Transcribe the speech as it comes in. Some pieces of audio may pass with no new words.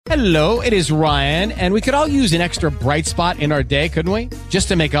Hello, it is Ryan, and we could all use an extra bright spot in our day, couldn't we? Just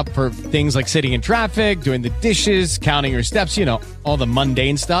to make up for things like sitting in traffic, doing the dishes, counting your steps, you know, all the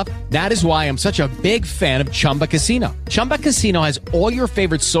mundane stuff. That is why I'm such a big fan of Chumba Casino. Chumba Casino has all your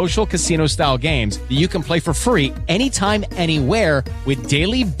favorite social casino-style games that you can play for free anytime, anywhere with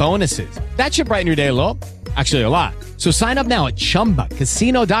daily bonuses. That should brighten your day a little. Actually, a lot. So sign up now at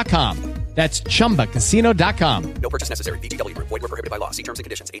ChumbaCasino.com. That's ChumbaCasino.com. No purchase necessary. VGW Group. Void where prohibited by law. See terms and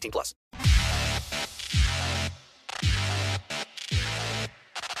conditions. 18 plus.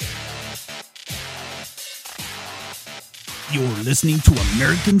 You're listening to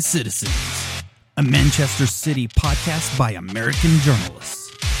American Citizens, a Manchester City podcast by American journalists.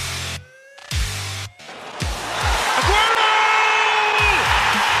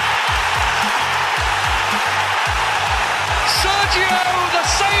 The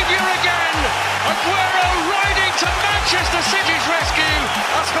saviour again. Aguero riding to Manchester City's rescue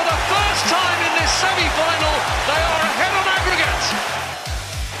as for the first time in this semi-final they are ahead on aggregate.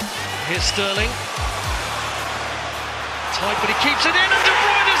 Here's Sterling. Tight, but he keeps it in and De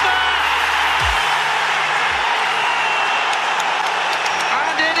Bruyne is there.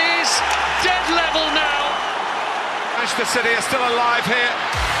 And it is dead level now. Manchester City are still alive here.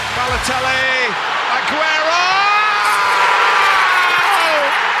 Balotelli, Aguero!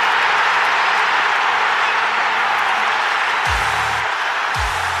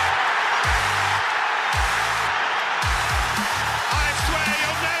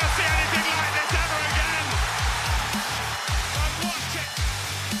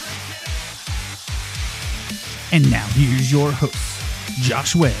 And now here's your hosts,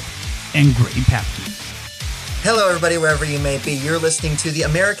 Josh Webb and Gray Papke. Hello, everybody, wherever you may be. You're listening to the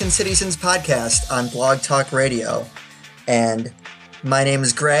American Citizens podcast on Blog Talk Radio. And my name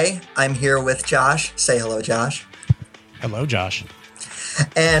is Gray. I'm here with Josh. Say hello, Josh. Hello, Josh.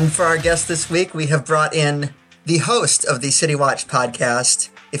 And for our guest this week, we have brought in the host of the City Watch podcast.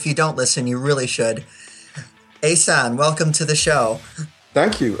 If you don't listen, you really should. Ahsan, welcome to the show.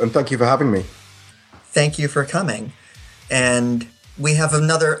 Thank you, and thank you for having me. Thank you for coming. And we have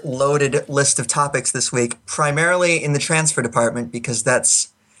another loaded list of topics this week, primarily in the transfer department, because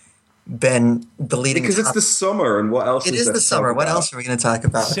that's been the leading Because it's the summer, and what else It is the summer. What else are we going to talk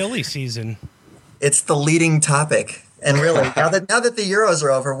about? Silly season. It's the leading topic. And really, now that the Euros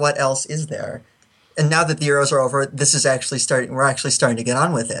are over, what else is there? And now that the Euros are over, this is actually starting. We're actually starting to get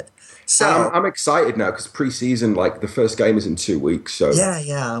on with it. So I'm excited now because pre-season, like the first game is in 2 weeks, so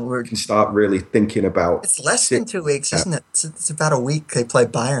yeah, we can start really thinking about. It's less than 2 weeks, isn't it? It's about a week. They play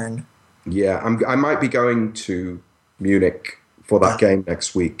Bayern. Yeah, I might be going to Munich for that game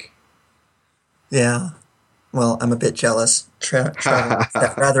next week. Yeah, well, I'm a bit jealous. Travel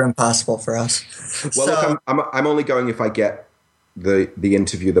is rather impossible for us. Well, look, I'm only going if I get the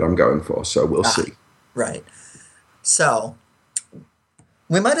interview that I'm going for, so we'll see. Right. So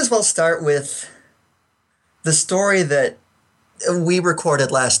we might as well start with the story that we recorded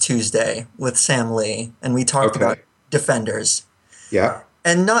last Tuesday with Sam Lee, and we talked about defenders. Yeah.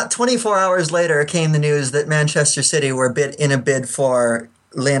 And not 24 hours later came the news that Manchester City were in a bid for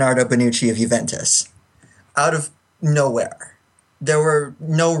Leonardo Bonucci of Juventus. Out of nowhere. There were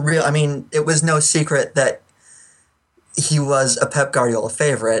no real... I mean, it was no secret that he was a Pep Guardiola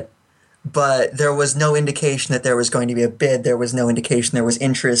favorite, but there was no indication that there was going to be a bid. There was no indication there was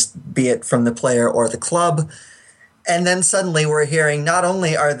interest, be it from the player or the club. And then suddenly we're hearing not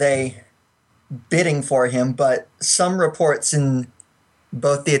only are they bidding for him, but some reports in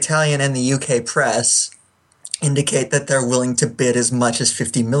both the Italian and the UK press indicate that they're willing to bid as much as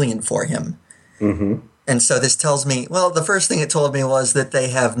 50 million for him. Mm-hmm. And so this tells me, well, the first thing it told me was that they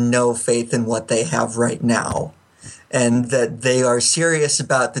have no faith in what they have right now, and that they are serious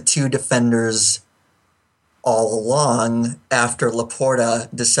about the two defenders all along after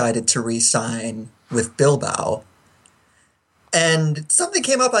Laporta decided to re-sign with Bilbao. And something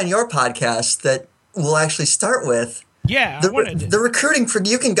came up on your podcast that we'll actually start with. Yeah, the recruiting.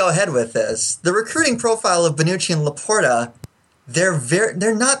 You can go ahead with this. The recruiting profile of Bonucci and Laporta,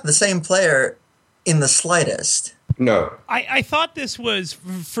 they're not the same player in the slightest. No. I thought this was,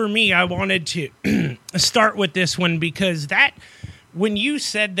 for me, I wanted to start with this one because when you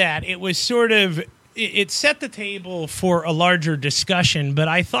said that, it was sort of, it set the table for a larger discussion, but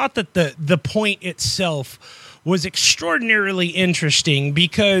I thought that the point itself was extraordinarily interesting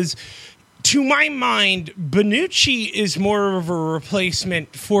because, to my mind, Bonucci is more of a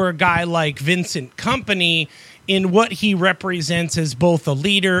replacement for a guy like Vincent Kompany in what he represents as both a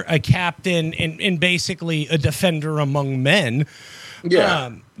leader, a captain, and basically a defender among men.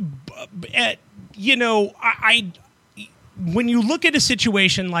 Yeah. when you look at a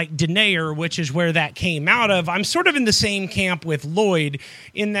situation like Denayer, which is where that came out of, I'm sort of in the same camp with Lloyd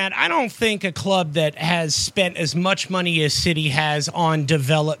in that I don't think a club that has spent as much money as City has on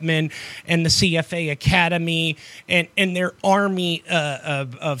development and the CFA Academy and their army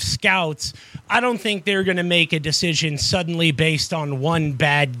of scouts, I don't think they're going to make a decision suddenly based on one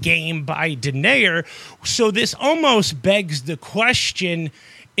bad game by Denayer. So this almost begs the question,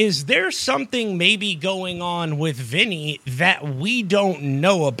 is there something maybe going on with Vinny that we don't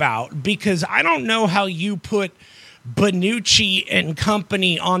know about? Because I don't know how you put Bonucci and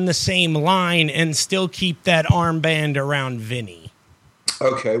company on the same line and still keep that armband around Vinny.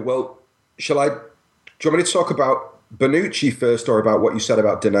 Okay, well, do you want me to talk about Bonucci first or about what you said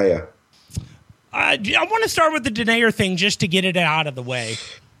about Denayer? I want to start with the Denayer thing just to get it out of the way.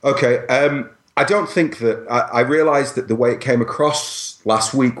 Okay, I don't think that I realized that the way it came across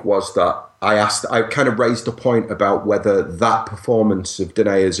last week was that I kind of raised a point about whether that performance of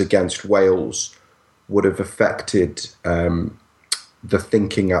Denayer's against Wales would have affected the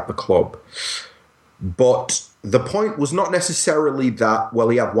thinking at the club. But the point was not necessarily that, well,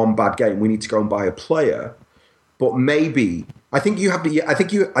 he had one bad game, we need to go and buy a player. But maybe I think you have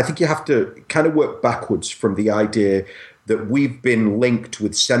to kind of work backwards from the idea that we've been linked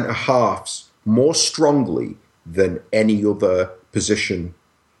with centre halves more strongly than any other position.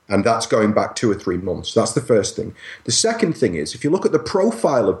 And that's going back 2 or 3 months. That's the first thing. The second thing is, if you look at the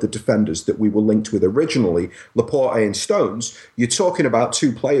profile of the defenders that we were linked with originally, Laporte and Stones, you're talking about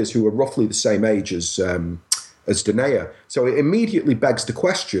 2 players who are roughly the same age as Denayer. So it immediately begs the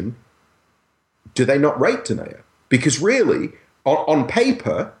question, do they not rate Denayer? Because really, on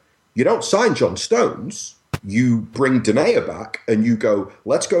paper, you don't sign John Stones. You bring Denayer back and you go,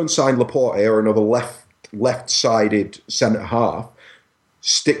 let's go and sign Laporte or another left-sided centre half,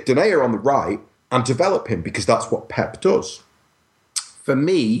 stick Denayer on the right and develop him, because that's what Pep does. For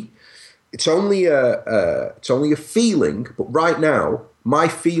me, it's only a feeling, but right now, my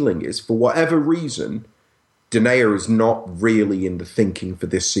feeling is, for whatever reason, Denayer is not really in the thinking for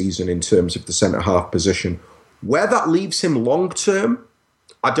this season in terms of the centre half position. Where that leaves him long term,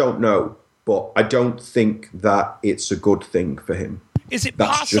 I don't know. But I don't think that it's a good thing for him. Is it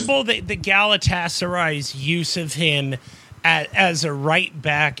possible that the Galatasaray's use of him as a right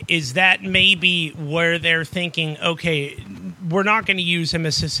back, is that maybe where they're thinking, okay, we're not going to use him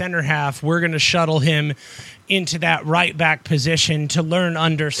as a center half, we're going to shuttle him into that right back position to learn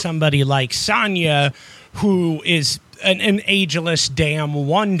under somebody like Sanya, who is an ageless damn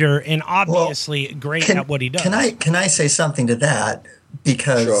wonder and obviously great at what he does. Can I say something to that?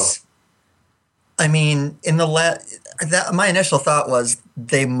 Because... Sure. I mean, in my initial thought was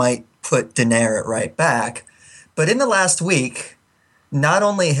they might put Denayer at right back, but in the last week, not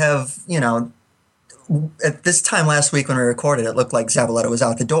only have, at this time last week when we recorded, it looked like Zabaleta was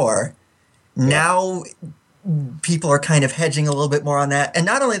out the door. Yeah. Now people are kind of hedging a little bit more on that. And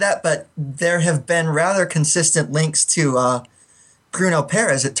not only that, but there have been rather consistent links to Bruno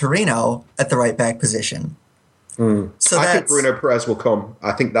Perez at Torino at the right back position. So I think Bruno Perez will come.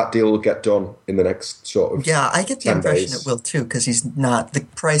 I think that deal will get done in the next sort of I get the impression it will too, because he's not, the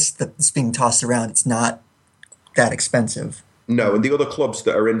price that's being tossed around, it's not that expensive. No, and the other clubs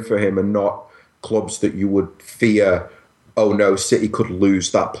that are in for him are not clubs that you would fear, oh no, City could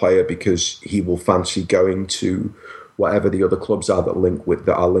lose that player because he will fancy going to whatever the other clubs are that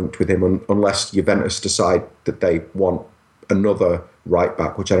are linked with him, unless Juventus decide that they want another right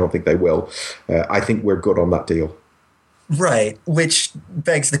back, which I don't think they will. I think we're good on that deal. Right, which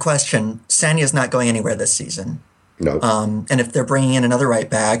begs the question, Sanya's not going anywhere this season. No. And if they're bringing in another right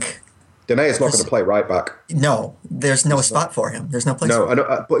back... Denaye's not going to play right back. No, there's no spot for him. There's no place for him.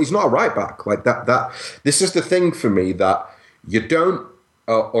 But he's not a right back. Like that. This is the thing for me, that you don't,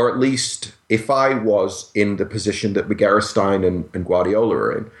 or at least if I was in the position that Begiristain and Guardiola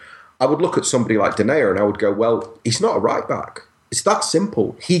are in, I would look at somebody like Denayer and I would go, well, he's not a right back. It's that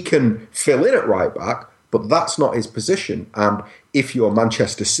simple. He can fill in at right back, but that's not his position. And if you're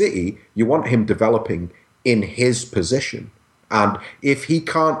Manchester City, you want him developing in his position. And if he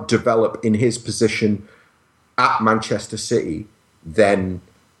can't develop in his position at Manchester City, then,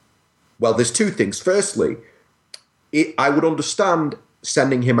 well, there's 2 things. Firstly, I would understand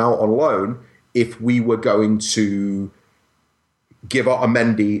sending him out on loan if we were going to give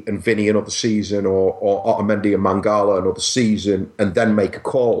Otamendi and Vinny another season, or Otamendi and Mangala another season, and then make a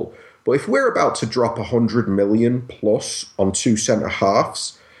call. But if we're about to drop 100 million plus on 2 centre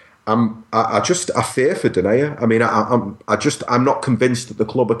halves, I fear for Denayer. I mean, I'm not convinced that the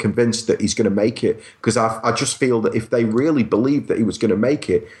club are convinced that he's going to make it, because I just feel that if they really believed that he was going to make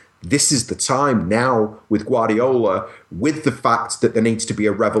it, this is the time now with Guardiola, with the fact that there needs to be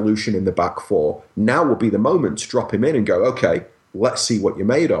a revolution in the back four. Now will be the moment to drop him in and go, okay, let's see what you're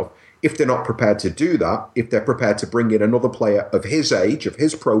made of. If they're not prepared to do that, if they're prepared to bring in another player of his age, of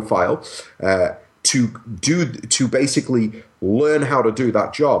his profile, to basically learn how to do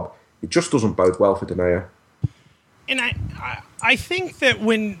that job, it just doesn't bode well for Denayer. And I think that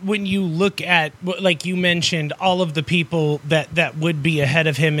when you look at, like you mentioned, all of the people that would be ahead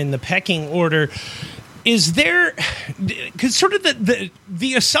of him in the pecking order, is there, because sort of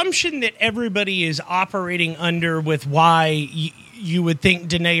the assumption that everybody is operating under with why you would think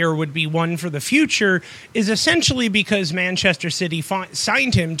Denayer would be one for the future is essentially because Manchester City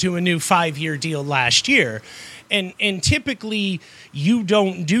signed him to a new 5-year deal last year. And typically you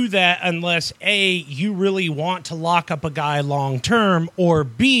don't do that unless A, you really want to lock up a guy long term, or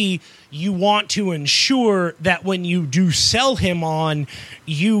B, you want to ensure that when you do sell him on,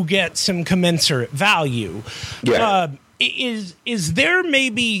 you get some commensurate value. Yeah. Is there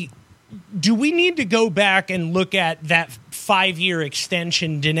maybe, do we need to go back and look at that 5-year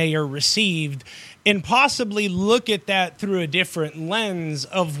extension Denayer received and possibly look at that through a different lens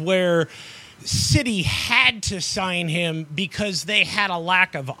of where City had to sign him because they had a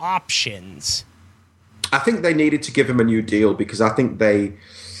lack of options? I think they needed to give him a new deal because I think they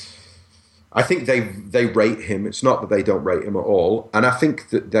rate him. It's not that they don't rate him at all. And I think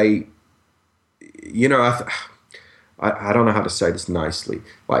that they, I don't know how to say this nicely.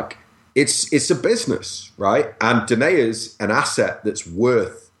 Like, it's a business, right? And Denayer's an asset that's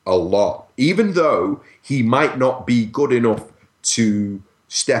worth a lot, even though he might not be good enough to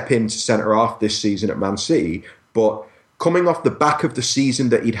step into centre half this season at Man City. But coming off the back of the season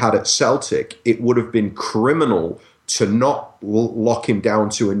that he'd had at Celtic, it would have been criminal to not lock him down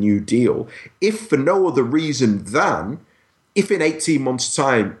to a new deal, if for no other reason than if in 18 months'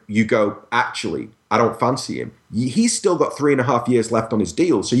 time you go, actually, I don't fancy him. He's still got 3.5 years left on his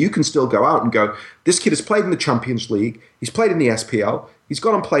deal. So you can still go out and go, this kid has played in the Champions League. He's played in the SPL. He's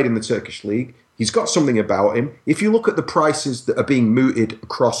gone and played in the Turkish League. He's got something about him. If you look at the prices that are being mooted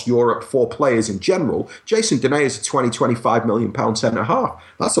across Europe for players in general, Jason Denayer is a £20-25 million centre half.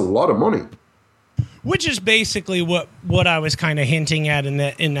 That's a lot of money. Which is basically what I was kind of hinting at in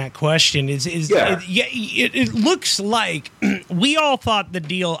that question it looks like we all thought the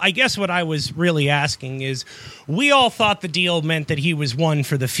deal, I guess what I was really asking is, we all thought the deal meant that he was one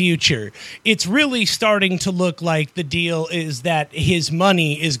for the future. It's really starting to look like the deal is that his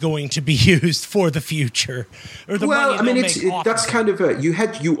money is going to be used for the future. Or the money that's kind of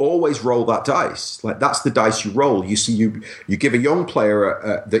you always roll that dice. Like, that's the dice you roll. You see, you give a young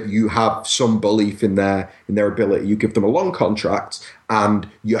player that you have some belief in their ability. You give them a long contract and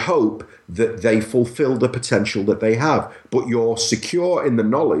you hope that they fulfill the potential that they have. But you're secure in the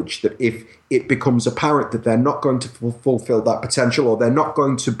knowledge that if it becomes apparent that they're not going to fulfill that potential, or they're not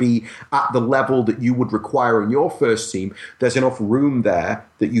going to be at the level that you would require in your first team, there's enough room there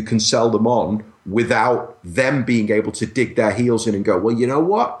that you can sell them on without them being able to dig their heels in and go, well, you know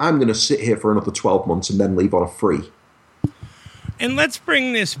what? I'm going to sit here for another 12 months and then leave on a free. And let's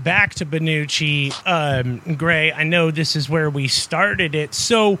bring this back to Bonucci. Gray, I know this is where we started it.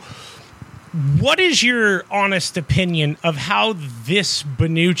 So what is your honest opinion of how this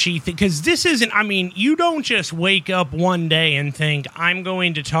Bonucci thing, because this isn't, I mean, you don't just wake up one day and think, I'm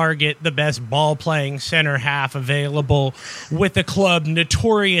going to target the best ball-playing center half available with a club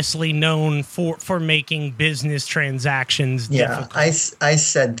notoriously known for making business transactions difficult. I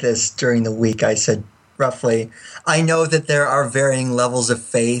said this during the week. I said, roughly, I know that there are varying levels of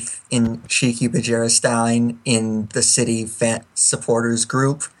faith in Cheeky Bajara-Stein in the City fan supporters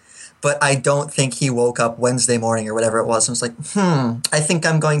group, but I don't think he woke up Wednesday morning or whatever it was and was like, I think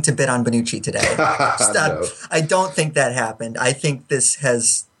I'm going to bid on Bonucci today. No. I don't think that happened. I think this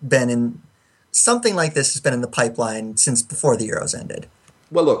has been something like this has been in the pipeline since before the Euros ended.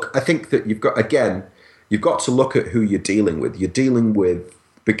 Well, look, I think that you've got to look at who you're dealing with. You're dealing with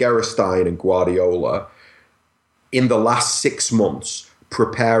Bajara-Stein and Guardiola in the last 6 months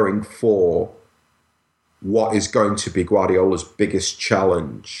preparing for what is going to be Guardiola's biggest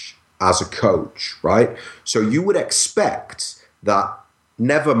challenge as a coach, right? So you would expect that,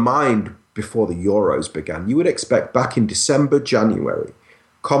 never mind before the Euros began, you would expect back in December, January,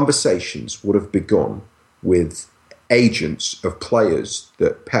 conversations would have begun with agents of players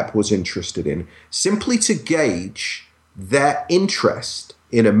that Pep was interested in, simply to gauge their interest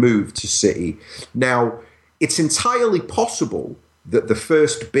in a move to City. Now, it's entirely possible that the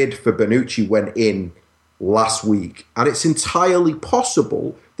first bid for Bonucci went in last week, and it's entirely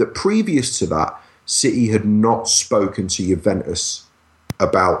possible that previous to that, City had not spoken to Juventus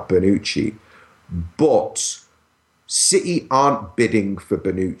about Bonucci, but City aren't bidding for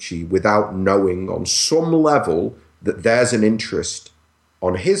Bonucci without knowing on some level that there's an interest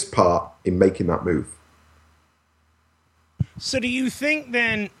on his part in making that move. So do you think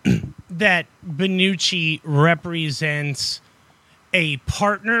then that Bonucci represents a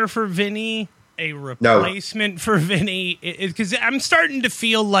partner for Vinny, a replacement for Vinny? Because I'm starting to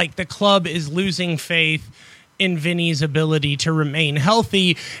feel like the club is losing faith in Vinny's ability to remain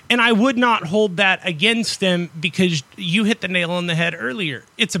healthy, and I would not hold that against him because you hit the nail on the head earlier.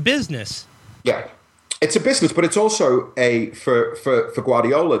 It's a business. Yeah, it's a business, but it's also for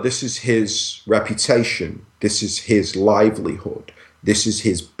Guardiola, this is his reputation. This is his livelihood. This is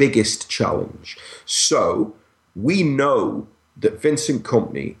his biggest challenge. So we know that Vincent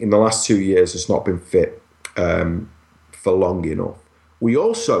Kompany in the last 2 years has not been fit for long enough. We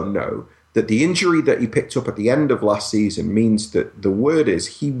also know that the injury that he picked up at the end of last season means that the word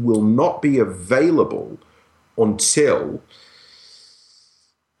is he will not be available until,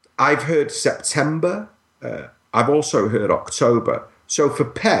 I've heard September, I've also heard October. So for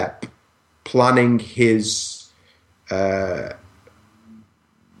Pep, planning his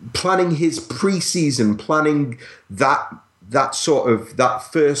pre-season, planning that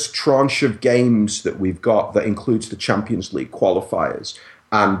first tranche of games that we've got that includes the Champions League qualifiers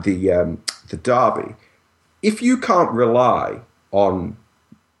and the derby, if you can't rely on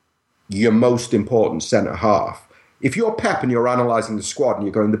your most important centre half, if you're Pep and you're analysing the squad and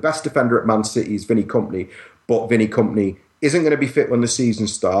you're going, the best defender at Man City is Vinny Kompany, but Vinny Kompany isn't going to be fit when the season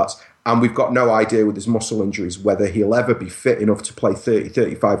starts, and we've got no idea with his muscle injuries whether he'll ever be fit enough to play 30,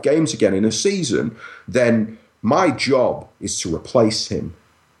 35 games again in a season, then my job is to replace him.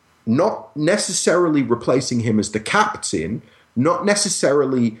 Not necessarily replacing him as the captain, not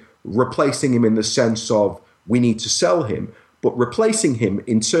necessarily replacing him in the sense of we need to sell him, but replacing him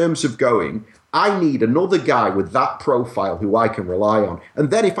in terms of going, I need another guy with that profile who I can rely on.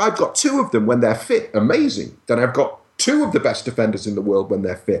 And then if I've got two of them when they're fit, amazing. Then I've got two of the best defenders in the world when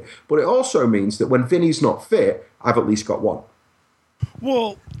they're fit. But it also means that when Vinny's not fit, I've at least got one.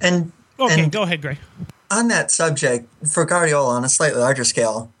 Well, and go ahead, Gray. On that subject, for Guardiola on a slightly larger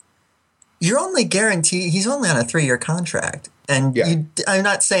scale, you're only guaranteed, he's only on a 3-year contract. And I'm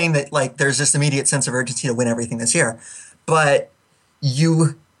not saying that like there's this immediate sense of urgency to win everything this year, but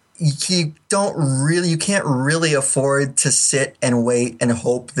you can't really afford to sit and wait and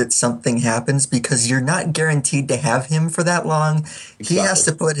hope that something happens because you're not guaranteed to have him for that long. Exactly. He has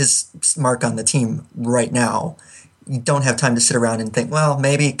to put his mark on the team right now. You don't have time to sit around and think, well,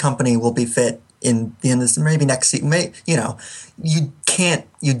 maybe Kompany will be fit in the end of this, maybe next season. You can't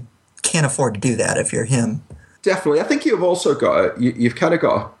afford to do that if you're him. Definitely. I think you've also got you've got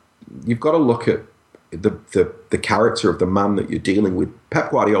to look at the character of the man that you're dealing with. Pep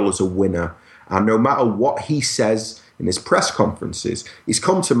Guardiola's a winner, and no matter what he says in his press conferences, he's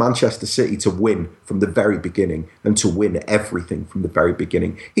come to Manchester City to win from the very beginning and to win everything from the very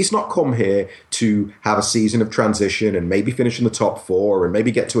beginning. He's not come here to have a season of transition and maybe finish in the top 4 and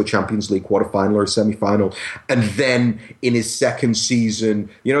maybe get to a Champions League quarterfinal or a semi-final, and then in his second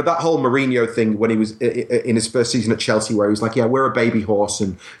season, that whole Mourinho thing when he was in his first season at Chelsea where he was like, yeah, we're a baby horse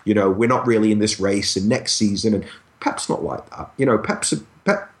and we're not really in this race, and next season, and Pep's not like that.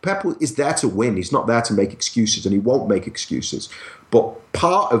 Pep is there to win. He's not there to make excuses, and he won't make excuses. But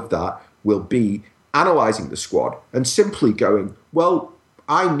part of that will be analysing the squad and simply going, well,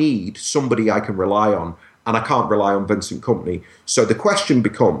 I need somebody I can rely on, and I can't rely on Vincent Kompany. So the question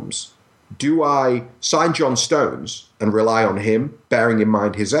becomes, do I sign John Stones and rely on him, bearing in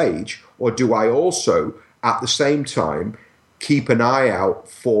mind his age, or do I also, at the same time, keep an eye out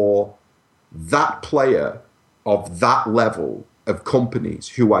for that player of that level of companies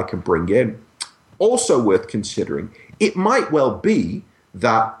who I can bring in? Also worth considering, it might well be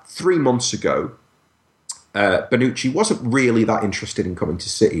that 3 months ago, Bonucci wasn't really that interested in coming to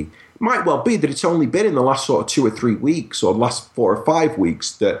City. It might well be that it's only been in the last sort of 2 or 3 weeks or the last 4 or 5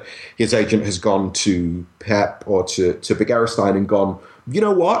 weeks that his agent has gone to Pep or to Begiristain and gone, you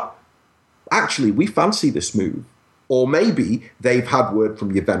know what? Actually, we fancy this move. Or maybe they've had word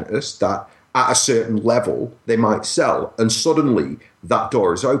from Juventus that at a certain level they might sell, and suddenly that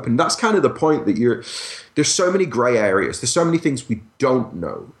door is open. That's kind of the point, that there's so many grey areas, there's so many things we don't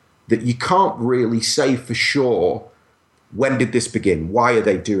know that you can't really say for sure, when did this begin? Why are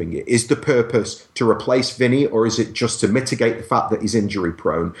they doing it? Is the purpose to replace Vinny, or is it just to mitigate the fact that he's injury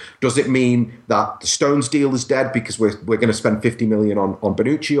prone? Does it mean that the Stones deal is dead because we're going to spend 50 million on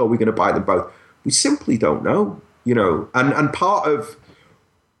Bonucci, or are we going to buy them both? We simply don't know, and part of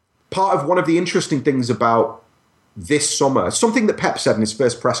one of the interesting things about this summer, something that Pep said in his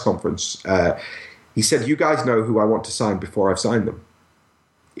first press conference. He said, "You guys know who I want to sign before I've signed them."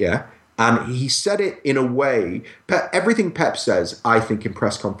 Yeah. And he said it in a way, everything Pep says, I think, in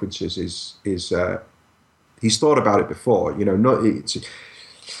press conferences is he's thought about it before.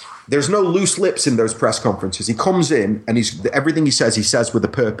 There's no loose lips in those press conferences. He comes in and everything he says with a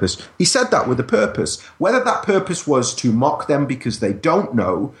purpose. He said that with a purpose. Whether that purpose was to mock them because they don't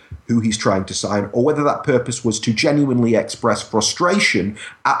know who he's trying to sign, or whether that purpose was to genuinely express frustration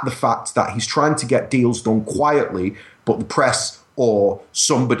at the fact that he's trying to get deals done quietly, but the press or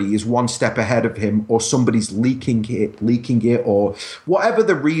somebody is one step ahead of him, or somebody's leaking it, or whatever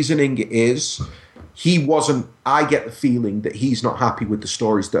the reasoning is, I get the feeling that he's not happy with the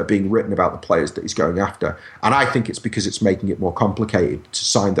stories that are being written about the players that he's going after. And I think it's because it's making it more complicated to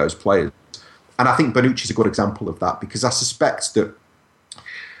sign those players. And I think Bonucci's a good example of that, because I suspect that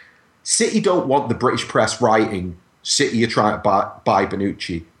City don't want the British press writing City are trying to buy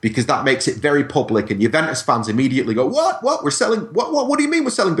Bonucci, because that makes it very public, and Juventus fans immediately go, what? We're selling? What do you mean we're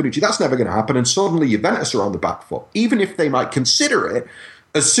selling Bonucci? That's never going to happen. And suddenly Juventus are on the back foot. Even if they might consider it,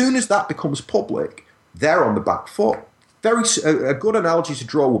 as soon as that becomes public, they're on the back foot. A good analogy to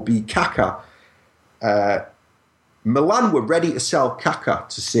draw would be Kaká. Milan were ready to sell Kaká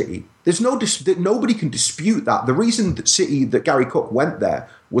to City. Nobody can dispute that. The reason that Gary Cook went there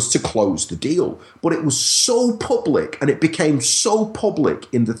was to close the deal. But it was so public, and it became so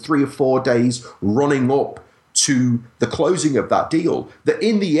public in the 3 or 4 days running up to the closing of that deal, that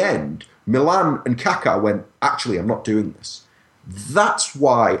in the end, Milan and Kaká went, actually, I'm not doing this. That's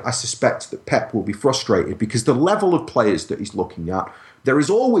why I suspect that Pep will be frustrated, because the level of players that he's looking at, there is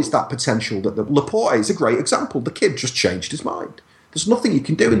always that potential that Laporte is a great example. The kid just changed his mind. There's nothing you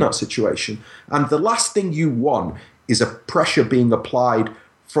can do in that situation. And the last thing you want is a pressure being applied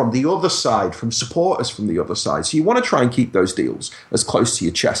from the other side, from supporters from the other side. So you want to try and keep those deals as close to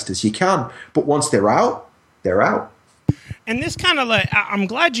your chest as you can. But once they're out, they're out. And this kind of I'm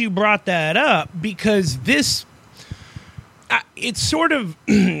glad you brought that up, because this, it's sort of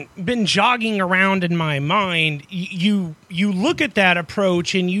been jogging around in my mind. You look at that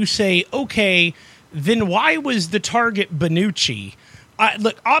approach and you say, okay, then why was the target Bonucci?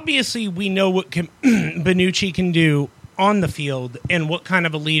 Look, obviously we know what Bonucci can do on the field and what kind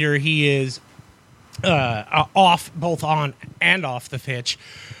of a leader he is both on and off the pitch.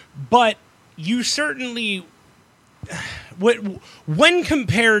 But you certainly, when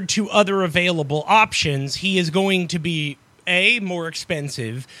compared to other available options, he is going to be A, more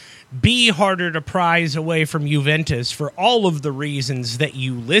expensive, B, harder to prize away from Juventus for all of the reasons that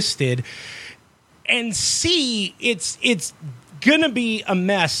you listed, and C, it's going to be a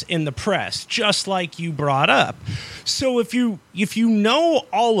mess in the press, just like you brought up. So if you know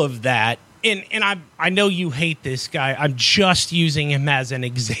all of that, and I know you hate this guy, I'm just using him as an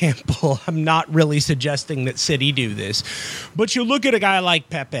example. I'm not really suggesting that City do this. But you look at a guy like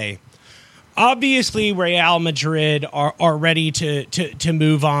Pepe. Obviously, Real Madrid are ready to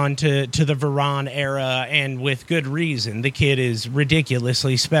move on to the Varane era, and with good reason. The kid is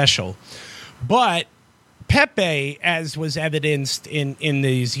ridiculously special. But Pepe, as was evidenced in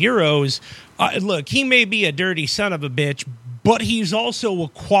these Euros, look, he may be a dirty son of a bitch, but he's also a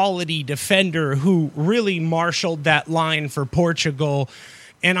quality defender who really marshaled that line for Portugal.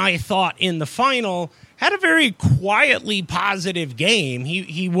 And I thought in the final had a very quietly positive game.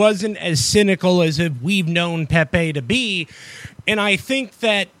 He wasn't as cynical as we've known Pepe to be. And I think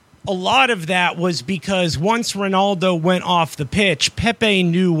that a lot of that was because once Ronaldo went off the pitch, Pepe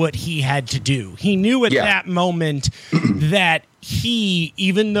knew what he had to do. He knew at that moment that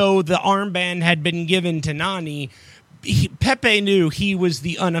even though the armband had been given to Nani, Pepe knew he was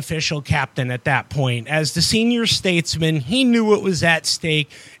the unofficial captain at that point. As the senior statesman, he knew what was at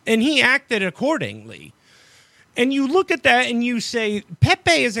stake, and he acted accordingly. And you look at that and you say,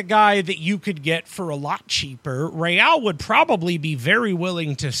 Pepe is a guy that you could get for a lot cheaper. Real would probably be very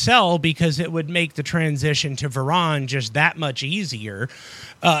willing to sell because it would make the transition to Varane just that much easier.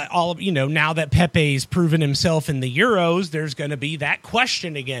 Now that Pepe's proven himself in the Euros, there's going to be that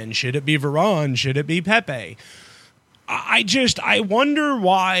question again. Should it be Varane? Should it be Pepe? I wonder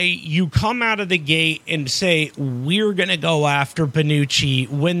why you come out of the gate and say, we're going to go after Bonucci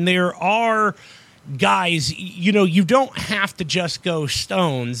when there are guys, you don't have to just go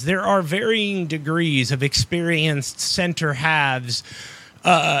Stones. There are varying degrees of experienced center halves,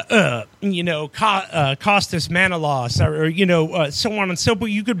 Costas Manolas, or so on and so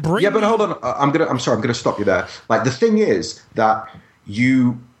forth. You could bring. Yeah, but hold on. I'm sorry. I'm going to stop you there. Like, the thing is that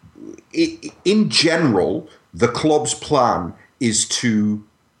in general, the club's plan is to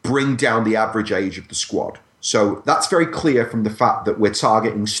bring down the average age of the squad. So that's very clear from the fact that we're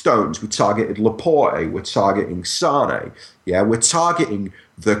targeting Stones, we targeted Laporte, we're targeting Sane. Yeah, we're targeting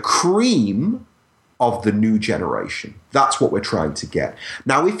the cream of the new generation. That's what we're trying to get.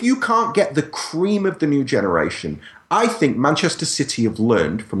 Now, if you can't get the cream of the new generation, I think Manchester City have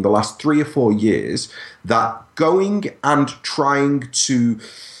learned from the last 3 or 4 years that going and trying to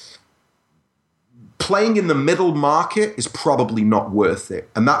playing in the middle market is probably not worth it.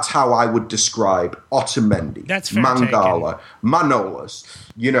 And that's how I would describe Otamendi, Mangala, Manolas.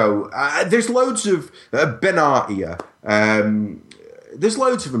 There's loads of Benatia. There's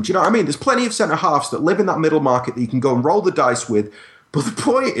loads of them. Do you know what I mean? There's plenty of centre-halves that live in that middle market that you can go and roll the dice with. But the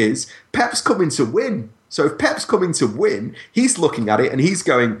point is, Pep's coming to win. So if Pep's coming to win, he's looking at it and he's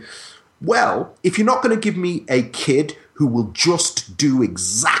going, well, if you're not going to give me a kid who will just do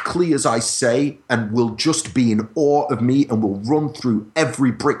exactly as I say and will just be in awe of me and will run through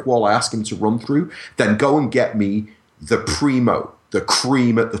every brick wall I ask him to run through, then go and get me the primo, the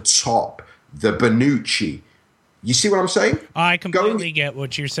cream at the top, the Bonucci. You see what I'm saying? I completely get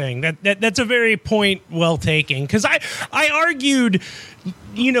what you're saying. That's a very point well taken. Because I argued,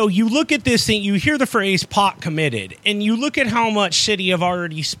 you look at this thing, you hear the phrase pot committed, and you look at how much City have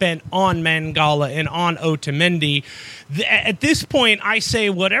already spent on Mangala and on Otamendi. At this point, I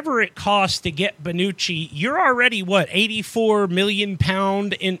say whatever it costs to get Bonucci, you're already, £84 million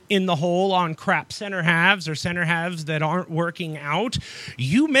in the hole on crap center halves or center halves that aren't working out.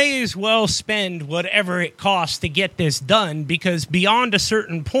 You may as well spend whatever it costs to get this done, because beyond a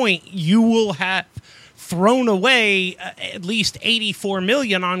certain point, you will have thrown away at least 84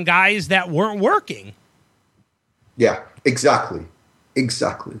 million on guys that weren't working. Yeah, exactly.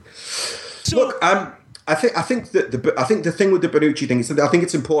 So, look, I think the thing with the Bonucci thing is, I think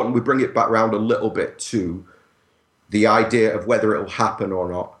it's important we bring it back round a little bit to the idea of whether it'll happen or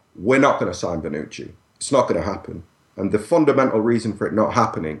not. We're not going to sign Bonucci. It's not going to happen. And the fundamental reason for it not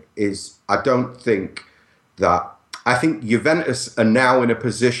happening is I think Juventus are now in a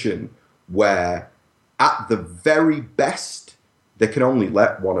position where at the very best, they can only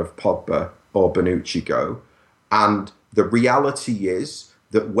let one of Pogba or Bonucci go. And the reality is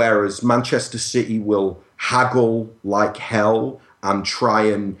that whereas Manchester City will haggle like hell and try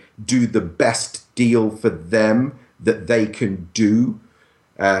and do the best deal for them that they can do,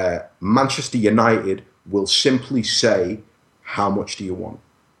 Manchester United will simply say, how much do you want?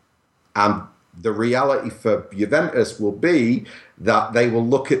 And the reality for Juventus will be that they will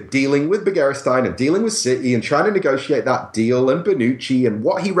look at dealing with Begiristain and dealing with City and trying to negotiate that deal and Bonucci and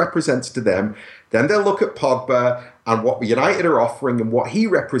what he represents to them. Then they'll look at Pogba and what United are offering and what he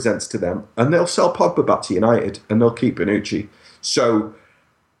represents to them, and they'll sell Pogba back to United and they'll keep Bonucci. So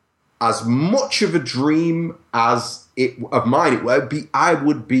as much of a dream as of mine it would be, I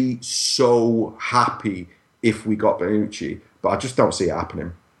would be so happy if we got Bonucci, but I just don't see it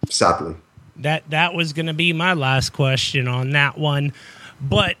happening, sadly. That was going to be my last question on that one.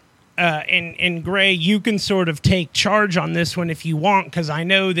 But, and Gray, you can sort of take charge on this one if you want, because I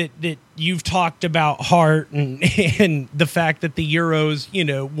know that you've talked about heart and the fact that the Euros,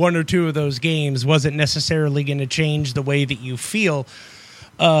 1 or 2 of those games wasn't necessarily going to change the way that you feel.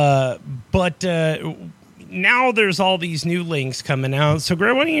 But now there's all these new links coming out. So,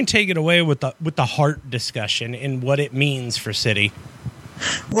 Gray, why don't you take it away with the heart discussion and what it means for City?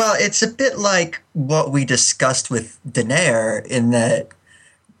 Well, it's a bit like what we discussed with Denayer in that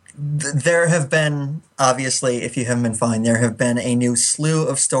there have been, obviously, if you haven't been following, there have been a new slew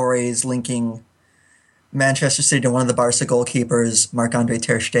of stories linking Manchester City to one of the Barca goalkeepers, Marc-Andre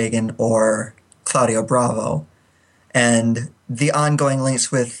Ter Stegen or Claudio Bravo, and the ongoing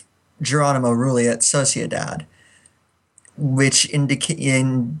links with Geronimo Rulli at Sociedad, which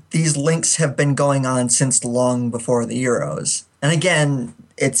these links have been going on since long before the Euros. And again,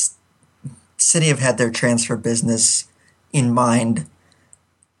 City have had their transfer business in mind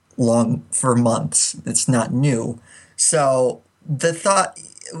for months. It's not new. So the thought,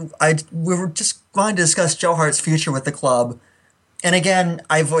 we were just going to discuss Joe Hart's future with the club. And again,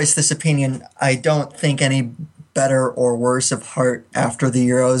 I voiced this opinion. I don't think any better or worse of Hart after the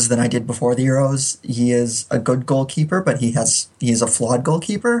Euros than I did before the Euros. He is a good goalkeeper, but he is a flawed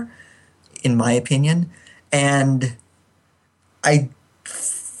goalkeeper, in my opinion. And I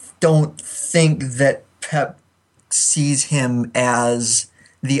don't think that Pep sees him as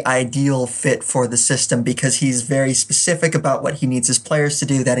the ideal fit for the system because he's very specific about what he needs his players to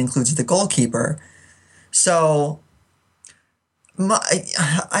do. That includes the goalkeeper. So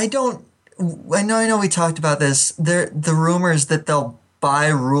I know we talked about this. The rumors that they'll buy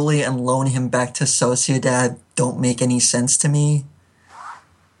Rulli and loan him back to Sociedad don't make any sense to me.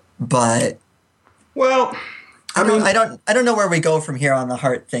 But Well, I don't know where we go from here on the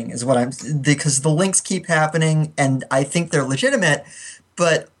Hart thing is what because the links keep happening and I think they're legitimate,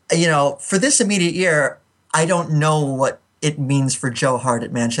 but for this immediate year, I don't know what it means for Joe Hart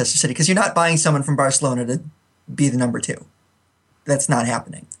at Manchester City because you're not buying someone from Barcelona to be the number 2. That's not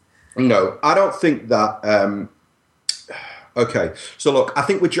happening. No, I don't think that. Okay, so look, I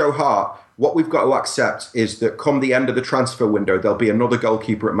think with Joe Hart, what we've got to accept is that come the end of the transfer window, there'll be another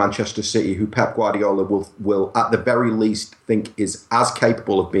goalkeeper at Manchester City who Pep Guardiola will at the very least think is as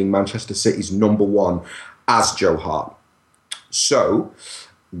capable of being Manchester City's number 1 as Joe Hart. So,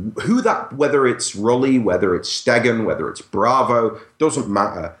 whether it's Rulli, whether it's Stegen, whether it's Bravo, doesn't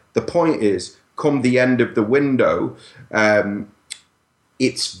matter. The point is, come the end of the window,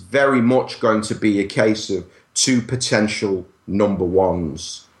 it's very much going to be a case of 2 potential number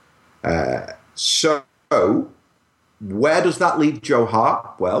 1s. So where does that leave Joe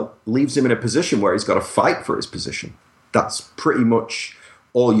Hart? Well, leaves him in a position where he's got to fight for his position. That's pretty much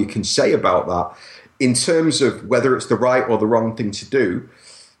all you can say about that. In terms of whether it's the right or the wrong thing to do,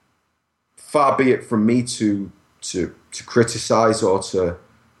 far be it from me to criticize or to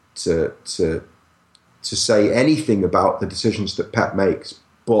say anything about the decisions that Pep makes.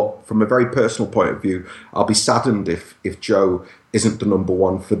 But from a very personal point of view, I'll be saddened if Joe isn't the number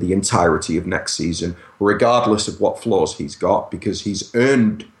 1 for the entirety of next season, regardless of what flaws he's got, because he's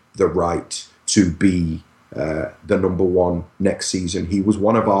earned the right to be the number 1 next season. He was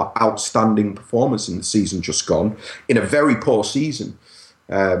one of our outstanding performers in the season just gone, in a very poor season.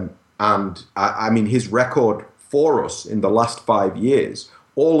 And I mean, his record for us in the last 5 years,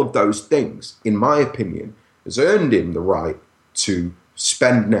 all of those things, in my opinion, has earned him the right to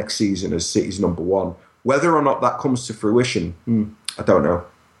spend next season as City's number 1. Whether or not that comes to fruition, I don't know.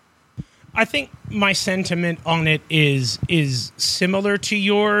 I think my sentiment on it is similar to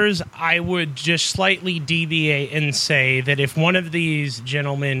yours. I would just slightly deviate and say that if one of these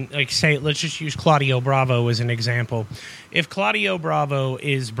gentlemen, like say, let's just use Claudio Bravo as an example. If Claudio Bravo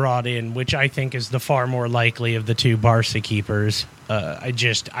is brought in, which I think is the far more likely of the 2 Barca keepers, I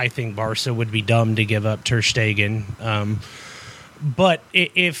think Barca would be dumb to give up Ter Stegen. But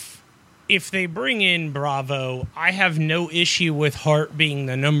if they bring in Bravo, I have no issue with Hart being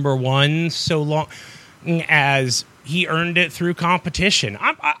the number 1 so long as he earned it through competition.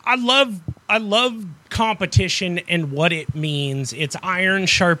 I love competition and what it means. It's iron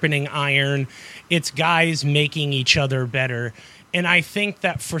sharpening iron. It's guys making each other better. And I think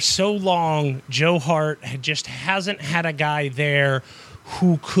that for so long, Joe Hart just hasn't had a guy there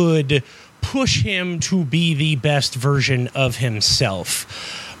who could push him to be the best version of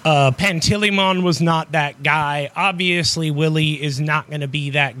himself. Pantilimon was not that guy. Obviously, Willie is not going to be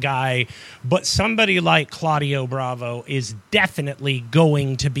that guy. But somebody like Claudio Bravo is definitely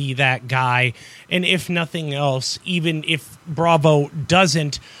going to be that guy. And if nothing else, even if Bravo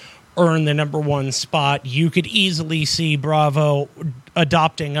doesn't earn the number 1 spot, you could easily see Bravo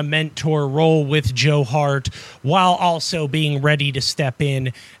adopting a mentor role with Joe Hart while also being ready to step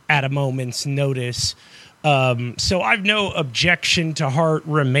in at a moment's notice. So I've no objection to Hart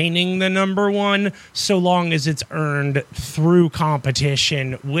remaining the number 1 so long as it's earned through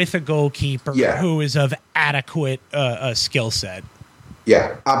competition with a goalkeeper who is of adequate skill set.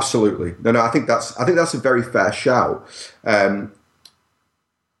 Yeah, absolutely. No, I think that's a very fair shout.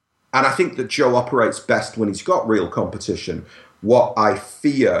 And I think that Joe operates best when he's got real competition. What I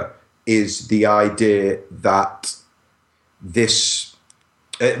fear is the idea that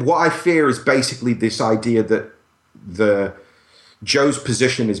what I fear is basically this idea that Joe's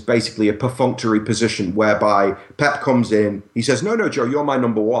position is basically a perfunctory position whereby Pep comes in, he says, no, Joe, you're my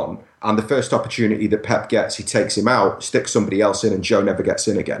number 1. And the first opportunity that Pep gets, he takes him out, sticks somebody else in, and Joe never gets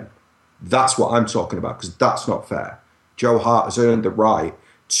in again. That's what I'm talking about, because that's not fair. Joe Hart has earned the right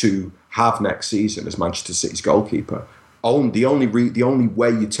to have next season as Manchester City's goalkeeper. The only way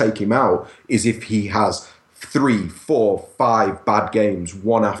you take him out is if he has 3, 4, 5 bad games,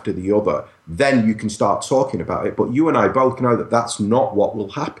 one after the other. Then you can start talking about it. But you and I both know that that's not what will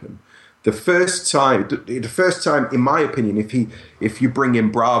happen. The first time, in my opinion, if you bring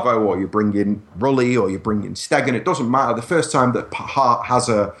in Bravo or you bring in Rulli or you bring in Stegen, it doesn't matter. The first time that Hart has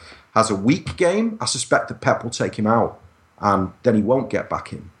a weak game, I suspect that Pep will take him out, and then he won't get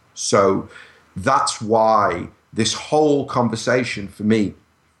back in. So that's why this whole conversation for me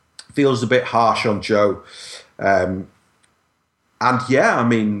feels a bit harsh on Joe. And yeah, I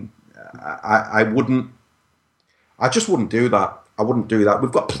mean, I just wouldn't do that. I wouldn't do that.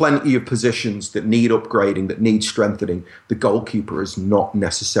 We've got plenty of positions that need upgrading, that need strengthening. The goalkeeper is not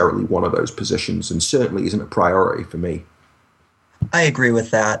necessarily one of those positions, and certainly isn't a priority for me. I agree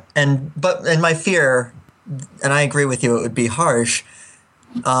with that. And my fear, and I agree with you, it would be harsh.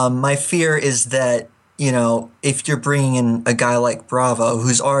 My fear is that, if you're bringing in a guy like Bravo,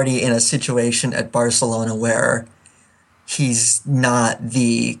 who's already in a situation at Barcelona where he's not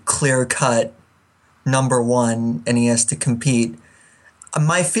the clear-cut number one and he has to compete,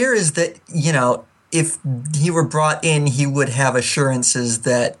 my fear is that, if he were brought in, he would have assurances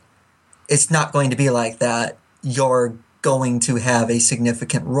that it's not going to be like that. You're going to have a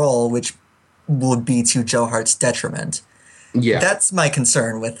significant role, which would be to Joe Hart's detriment. Yeah. That's my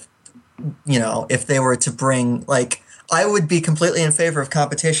concern with, if they were to bring, I would be completely in favor of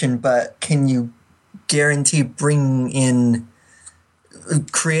competition, but can you guarantee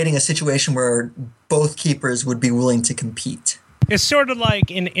creating a situation where both keepers would be willing to compete? It's sort of like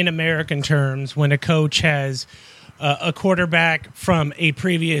in American terms when a coach has a quarterback from a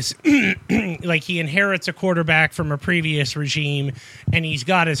previous, like he inherits a quarterback from a previous regime, and he's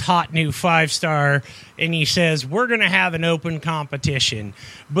got his hot new 5-star, and he says, we're going to have an open competition.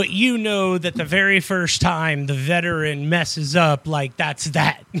 But that the very first time the veteran messes up, that's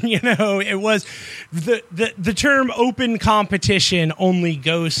that. It was the term open competition only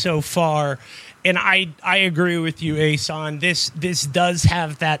goes so far. And I agree with you, Ahsan. This does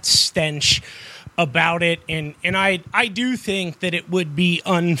have that stench about it, and I do think that it would be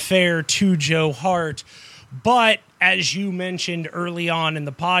unfair to Joe Hart, but as you mentioned early on in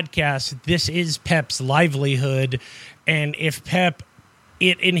the podcast, this is Pep's livelihood, and if Pep,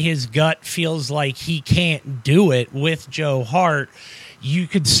 in his gut, feels like he can't do it with Joe Hart, you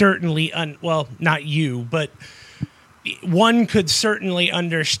could certainly, not you, but one could certainly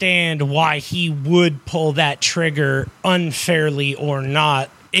understand why he would pull that trigger, unfairly or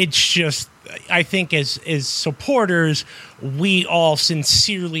not. It's just, I think as supporters, we all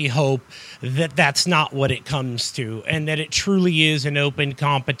sincerely hope that that's not what it comes to, and that it truly is an open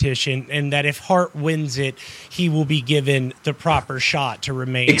competition, and that if Hart wins it, he will be given the proper shot to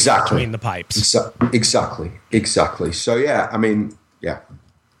remain between the pipes. Exactly. So, you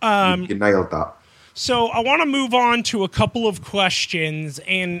nailed that. So I want to move on to a couple of questions,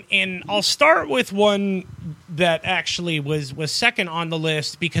 and I'll start with one that actually was second on the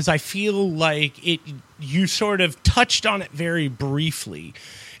list because I feel like you sort of touched on it very briefly.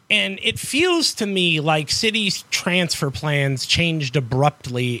 And it feels to me like City's transfer plans changed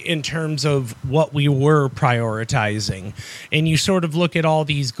abruptly in terms of what we were prioritizing. And you sort of look at all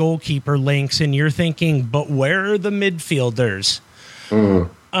these goalkeeper links and you're thinking, but where are the midfielders?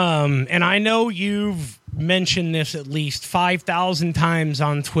 And I know you've mentioned this at least 5,000 times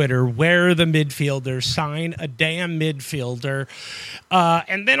on Twitter. Where are the midfielders? Sign a damn midfielder.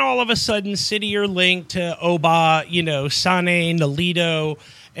 And then all of a sudden, City are linked to Oba, Sané, Nolito,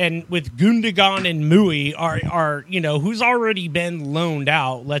 and with Gundogan and Mui are who's already been loaned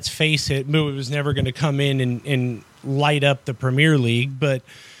out. Let's face it, Mui was never going to come in and light up the Premier League, but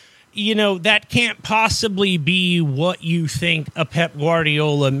that can't possibly be what you think a Pep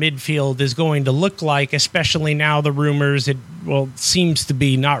Guardiola midfield is going to look like, especially now the rumors, seems to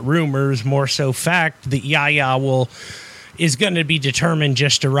be not rumors, more so fact, that Yaya is going to be determined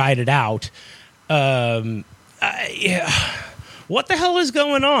just to ride it out. What the hell is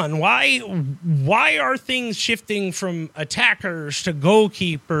going on? Why are things shifting from attackers to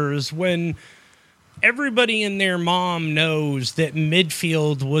goalkeepers when everybody and their mom knows that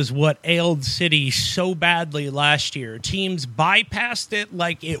midfield was what ailed City so badly last year? Teams bypassed it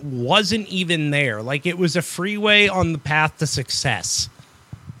like it wasn't even there, like it was a freeway on the path to success.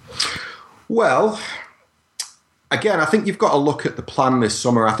 Well, again, I think you've got to look at the plan this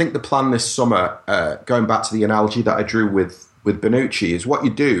summer. I think the plan this summer, going back to the analogy that I drew with Bonucci, is what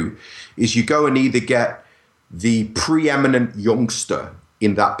you do is you go and either get the preeminent youngster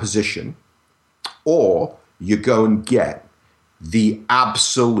in that position, or you go and get the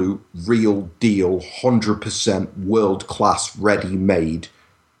absolute real deal, 100% world-class ready-made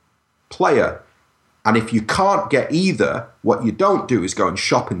player. And if you can't get either, what you don't do is go and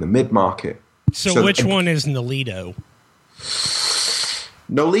shop in the mid-market. So which one is Nolito?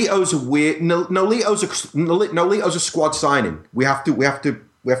 Nolito's a weird. Nolito's a squad signing. We have to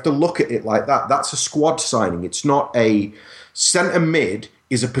look at it like that. That's a squad signing. It's not a centre mid.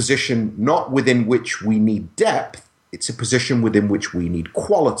 Is a position not within which we need depth. It's a position within which we need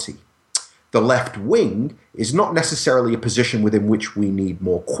quality. The left wing is not necessarily a position within which we need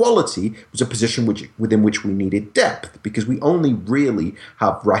more quality. It was a position within which we needed depth, because we only really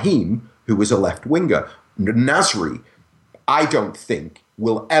have Raheem, who is a left winger. Nasri, I don't think,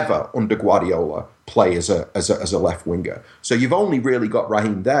 will ever, under Guardiola, play as a left winger. So you've only really got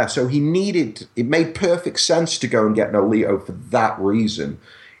Raheem there. So it made perfect sense to go and get Nolito for that reason.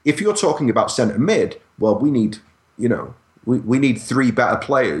 If you're talking about centre mid, well, we need, we need three better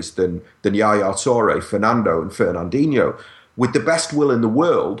players than Yaya Toure, Fernando, and Fernandinho. With the best will in the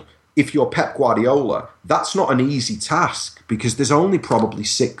world, if you're Pep Guardiola, that's not an easy task because there's only probably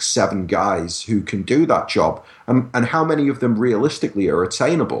 6-7 guys who can do that job. And how many of them realistically are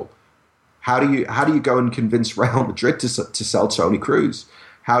attainable? How do you go and convince Real Madrid to sell Toni Kroos?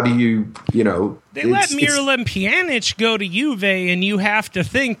 How do you, They let Miralem Pjanic go to Juve, and you have to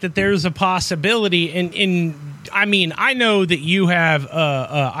think that there's a possibility. I know that you have,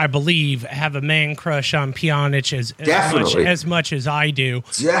 I believe, have a man crush on Pjanic as much as I do.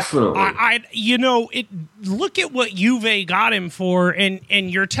 Definitely. Look at what Juve got him for, and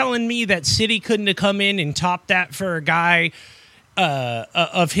you're telling me that City couldn't have come in and topped that for a guy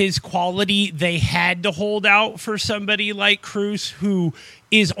of his quality. They had to hold out for somebody like Kroos, who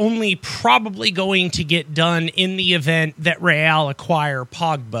is only probably going to get done in the event that Real acquire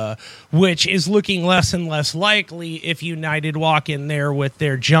Pogba, which is looking less and less likely if United walk in there with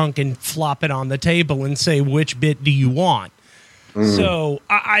their junk and flop it on the table and say, which bit do you want? So,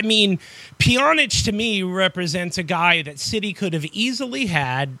 Pjanic to me represents a guy that City could have easily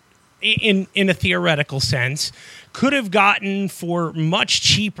had in a theoretical sense, could have gotten for much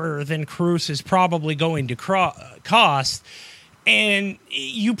cheaper than Kroos is probably going to cost, and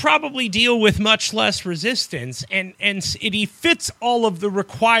you probably deal with much less resistance, and he fits all of the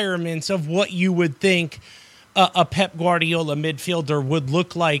requirements of what you would think a Pep Guardiola midfielder would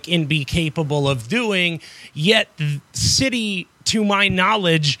look like and be capable of doing, yet City, to my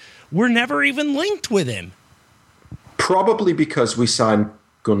knowledge, were never even linked with him. Probably because we signed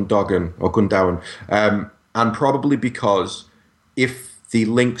Gundogan, and probably because if the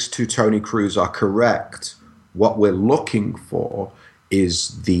links to Toni Kroos are correct, what we're looking for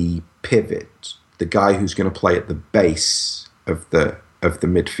is the pivot, the guy who's going to play at the base of the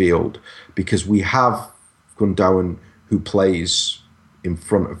midfield, because we have Gundogan who plays in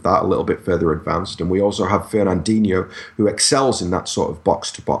front of that a little bit further advanced, and we also have Fernandinho who excels in that sort of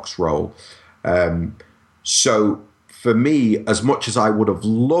box-to-box role. So for me, as much as I would have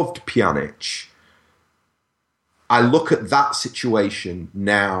loved Pjanic, I look at that situation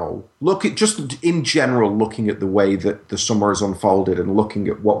now, just in general, looking at the way that the summer has unfolded and looking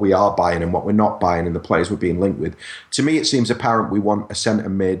at what we are buying and what we're not buying and the players we're being linked with. To me, it seems apparent we want a centre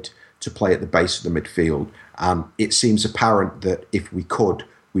mid to play at the base of the midfield. And it seems apparent that if we could,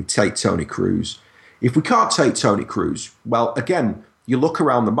 we'd take Toni Kroos. If we can't take Toni Kroos, well, again, you look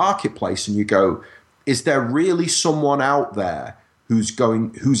around the marketplace and you go, is there really someone out there who's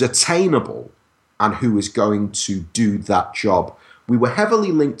attainable and who is going to do that job? We were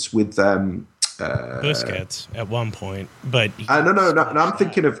heavily linked with Busquets at one point, but no. I'm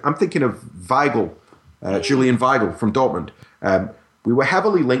thinking of Weigl, Julian Weigl from Dortmund. We were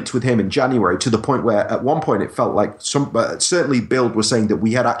heavily linked with him in January to the point where at one point it felt like certainly Bild was saying that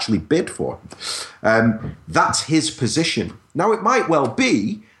we had actually bid for him. That's his position. Now, it might well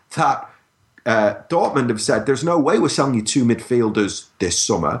be that Dortmund have said, there's no way we're selling you two midfielders this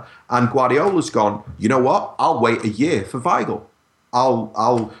summer. And Guardiola's gone, you know what? I'll wait a year for Weigl.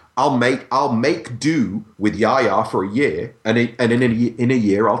 I'll make do with Yaya for a year. And in a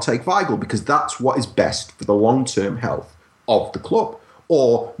year, I'll take Weigl because that's what is best for the long-term health of the club.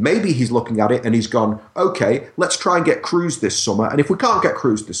 Or maybe he's looking at it and he's gone, okay, let's try and get Kroos this summer. And if we can't get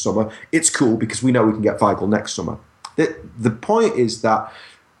Kroos this summer, it's cool because we know we can get Weigl next summer. The point is that,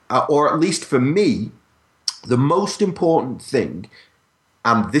 or at least for me, the most important thing,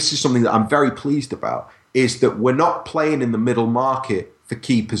 and this is something that I'm very pleased about, is that we're not playing in the middle market for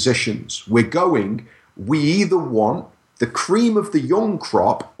key positions. We either want the cream of the young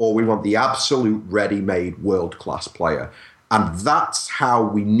crop or we want the absolute ready-made world-class player. And that's how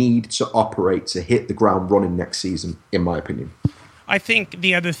we need to operate to hit the ground running next season, in my opinion. I think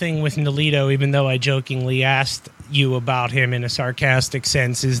the other thing with Nolito, even though I jokingly asked you about him in a sarcastic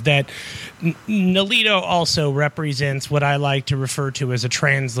sense, is that Nolito also represents what I like to refer to as a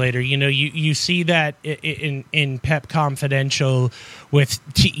translator. You know, you see that in Pep Confidential with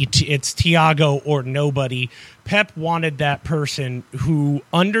it's Thiago or nobody. Pep wanted that person who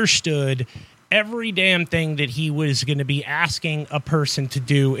understood every damn thing that he was going to be asking a person to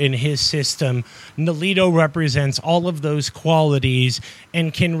do in his system. Nolito represents all of those qualities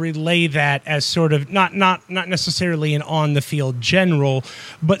and can relay that as sort of not necessarily an on-the-field general,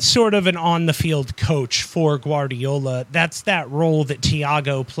 but sort of an on-the-field coach for Guardiola. That's that role that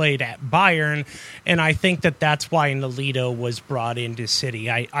Thiago played at Bayern, and I think that that's why Nolito was brought into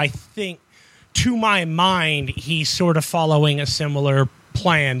City. I think, to my mind, he's sort of following a similar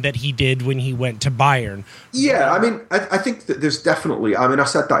plan that he did when he went to Bayern. Yeah, I mean, I think that there's definitely, I mean, I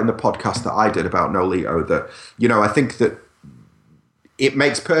said that in the podcast that I did about Nolito, that, you know, I think that it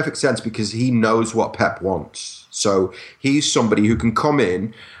makes perfect sense because he knows what Pep wants. So he's somebody who can come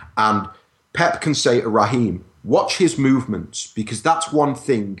in and Pep can say to Raheem, watch his movements, because that's one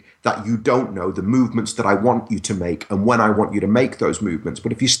thing that you don't know, the movements that I want you to make and when I want you to make those movements.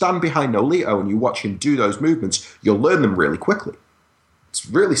 But if you stand behind Nolito and you watch him do those movements, you'll learn them really quickly. It's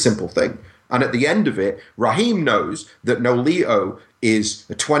a really simple thing. And at the end of it, Raheem knows that Nolito is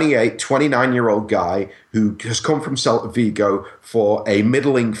a 28, 29-year-old guy who has come from Celta Vigo for a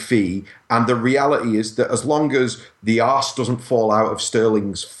middling fee. And the reality is that as long as the arse doesn't fall out of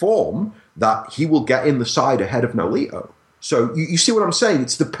Sterling's form, that he will get in the side ahead of Nolito. So you see what I'm saying?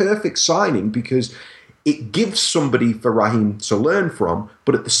 It's the perfect signing because it gives somebody for Raheem to learn from,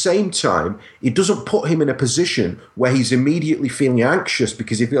 but at the same time, it doesn't put him in a position where he's immediately feeling anxious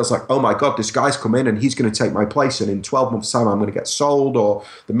because he feels like, oh my God, this guy's come in and he's going to take my place, and in 12 months' time I'm going to get sold, or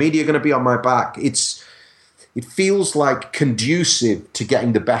the media are going to be on my back. It feels like conducive to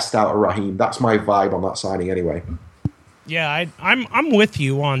getting the best out of Raheem. That's my vibe on that signing anyway. Yeah, I'm with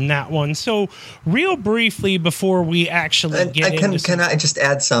you on that one. So, real briefly before we actually get into... Can I just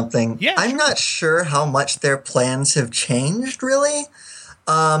add something? Yeah, I'm not sure how much their plans have changed, really.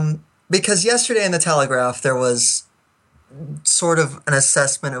 Because yesterday in the Telegraph, there was sort of an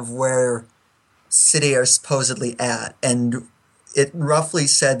assessment of where City are supposedly at. And it roughly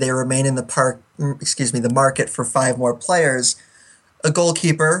said they remain in the market for 5 more players. A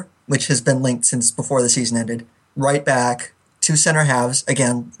goalkeeper, which has been linked since before the season ended. Right back, 2 center halves,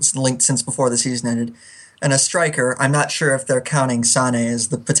 again, linked since before the season ended, and a striker. I'm not sure if they're counting Sane as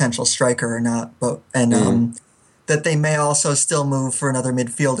the potential striker or not, but that they may also still move for another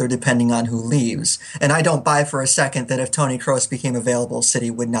midfielder depending on who leaves. And I don't buy for a second that if Toni Kroos became available,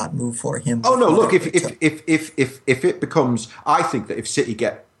 City would not move for him. Oh no! Look, if it becomes, I think that if City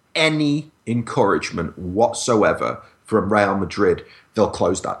get any encouragement whatsoever from Real Madrid, they'll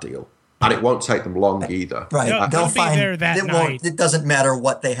close that deal. And it won't take them long either. Right. No, they'll find there that it night. It doesn't matter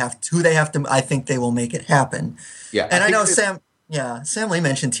what they have to, who they have to. I think they will make it happen. Yeah. And I know Sam Lee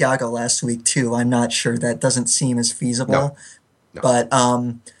mentioned Thiago last week too. I'm not sure, that doesn't seem as feasible. No. But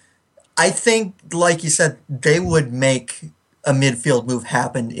I think, like you said, they would make a midfield move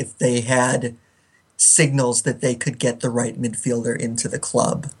happen if they had signals that they could get the right midfielder into the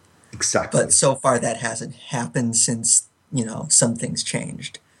club. Exactly. But so far that hasn't happened since, some things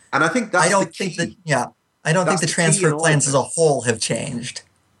changed. And I think that's I think the transfer plans as a whole have changed.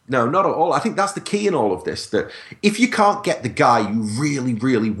 No, not at all. I think that's the key in all of this, that if you can't get the guy you really,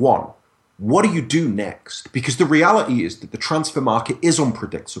 really want, what do you do next? Because the reality is that the transfer market is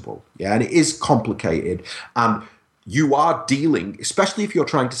unpredictable, and it is complicated. And you are dealing, especially if you're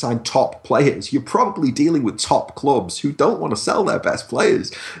trying to sign top players, you're probably dealing with top clubs who don't want to sell their best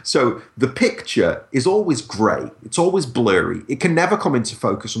players. So the picture is always grey. It's always blurry. It can never come into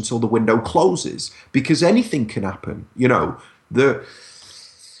focus until the window closes, because anything can happen.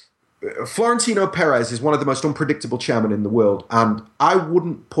 Florentino Perez is one of the most unpredictable chairmen in the world, and I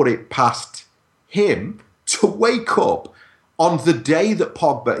wouldn't put it past him to wake up on the day that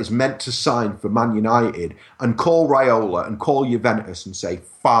Pogba is meant to sign for Man United and call Raiola and call Juventus and say,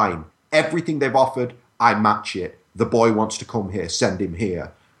 fine, everything they've offered, I match it. The boy wants to come here, send him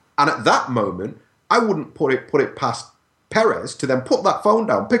here. And at that moment, I wouldn't put it past Perez to then put that phone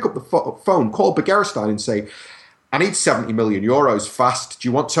down, pick up the phone, call Begerstein and say, I need 70 million euros fast. Do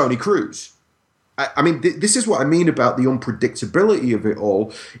you want Toni Kroos? I mean, this is what I mean about the unpredictability of it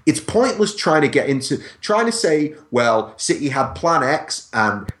all. It's pointless trying to say, well, City had plan X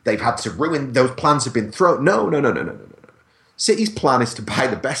and they've had to ruin, those plans have been thrown. No. City's plan is to buy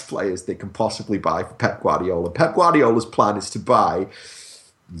the best players they can possibly buy for Pep Guardiola. Pep Guardiola's plan is to buy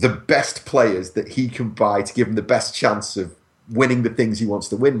the best players that he can buy to give him the best chance of winning the things he wants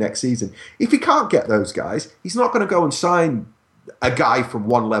to win next season. If he can't get those guys, he's not going to go and sign a guy from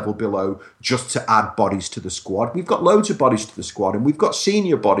one level below just to add bodies to the squad. We've got loads of bodies to the squad, and we've got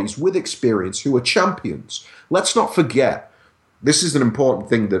senior bodies with experience who are champions. Let's not forget, this is an important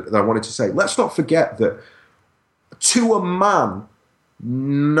thing that I wanted to say, let's not forget that to a man,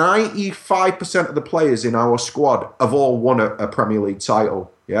 95% of the players in our squad have all won a Premier League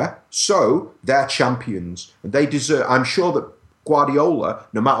title. Yeah, so they're champions, and they deserve. I'm sure that Guardiola,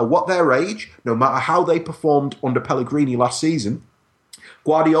 no matter what their age, no matter how they performed under Pellegrini last season,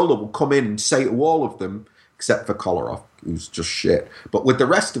 Guardiola will come in and say to all of them, except for Kolarov, who's just shit. But with the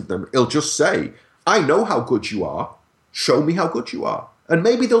rest of them, he'll just say, I know how good you are. Show me how good you are. And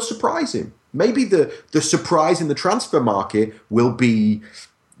maybe they'll surprise him. Maybe the surprise in the transfer market will be,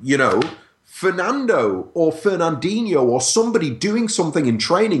 Fernando or Fernandinho or somebody doing something in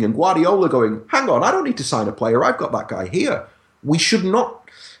training and Guardiola going, hang on, I don't need to sign a player. I've got that guy here. We should not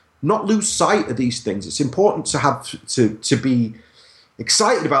lose sight of these things. It's important to have to be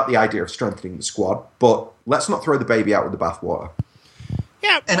excited about the idea of strengthening the squad, but let's not throw the baby out with the bathwater.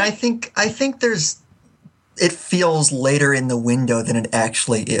 Yeah, and I think it feels later in the window than it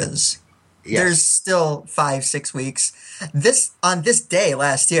actually is. Yes. There's still 5-6 weeks. On this day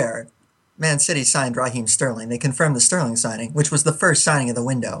last year, Man City signed Raheem Sterling. They confirmed the Sterling signing, which was the first signing of the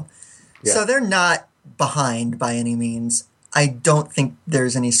window. Yeah. So they're not behind by any means. I don't think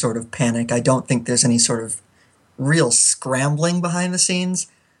there's any sort of panic. I don't think there's any sort of real scrambling behind the scenes.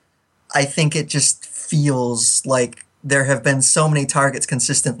 I think it just feels like there have been so many targets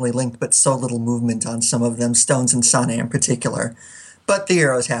consistently linked, but so little movement on some of them, Stones and Sané in particular. But the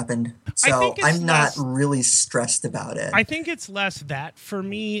Euros happened, so I'm not really stressed about it. I think it's less that for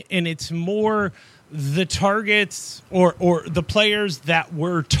me, and it's more the targets or the players that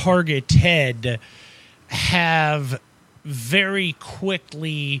were targeted have very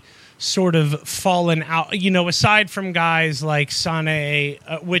quickly sort of fallen out. Aside from guys like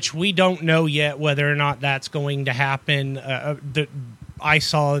Sané, which we don't know yet whether or not that's going to happen. I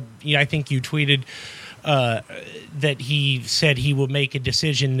saw, I think you tweeted that he said he will make a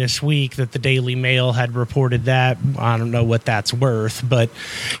decision this week, that the Daily Mail had reported that. I don't know what that's worth, but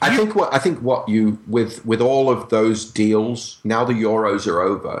I think what you with all of those deals, now the Euros are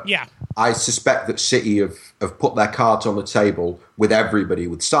over. Yeah. I suspect that City have put their cards on the table with everybody,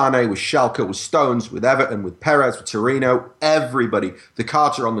 with Sané, with Schalke, with Stones, with Everton, with Perez, with Torino, everybody. The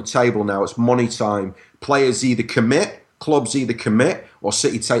cards are on the table now. It's money time. Players either commit, clubs either commit, or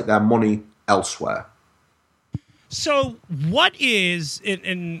City take their money elsewhere. So what is,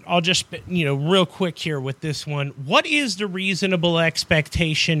 and I'll just, real quick here with this one, what is the reasonable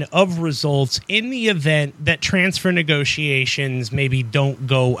expectation of results in the event that transfer negotiations maybe don't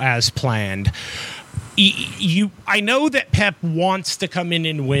go as planned? I know that Pep wants to come in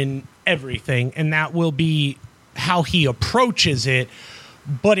and win everything, and that will be how he approaches it.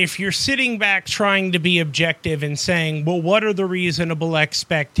 But if you're sitting back trying to be objective and saying, well, what are the reasonable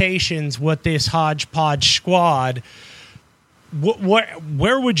expectations with this hodgepodge squad?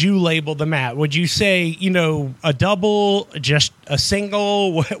 Where would you label them at? Would you say, a double, just a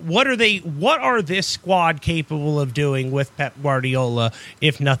single? What are this squad capable of doing with Pep Guardiola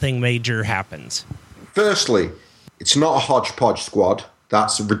if nothing major happens? Firstly, it's not a hodgepodge squad.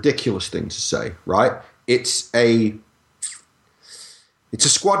 That's a ridiculous thing to say, right? It's a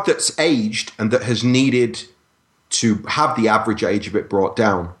squad that's aged and that has needed to have the average age of it brought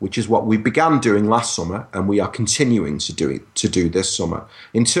down, which is what we began doing last summer and we are continuing to do this summer.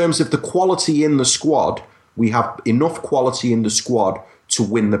 In terms of the quality in the squad, we have enough quality in the squad to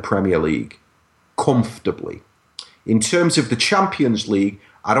win the Premier League comfortably. In terms of the Champions League,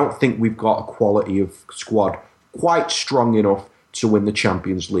 I don't think we've got a quality of squad quite strong enough to win the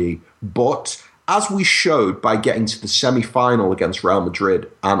Champions League. But as we showed by getting to the semi-final against Real Madrid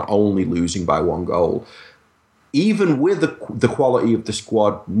and only losing by 1 goal, even with the quality of the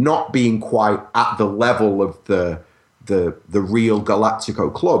squad not being quite at the level of the real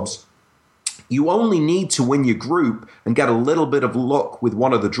Galactico clubs, you only need to win your group and get a little bit of luck with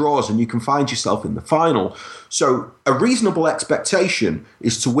one of the draws and you can find yourself in the final. So a reasonable expectation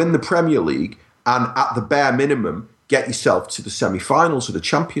is to win the Premier League and at the bare minimum get yourself to the semi-finals of the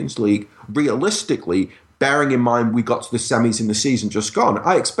Champions League. Realistically, bearing in mind we got to the semis in the season just gone,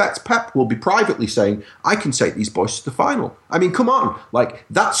 I expect Pep will be privately saying, I can take these boys to the final. I mean, come on. Like,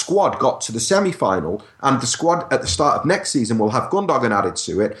 that squad got to the semi-final, and the squad at the start of next season will have Gundogan added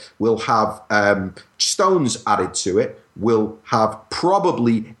to it, will have Stones added to it, will have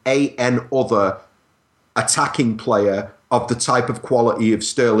probably an other attacking player of the type of quality of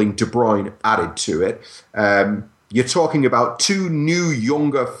Sterling, De Bruyne added to it. You're talking about two new,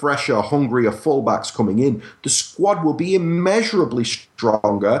 younger, fresher, hungrier fullbacks coming in. The squad will be immeasurably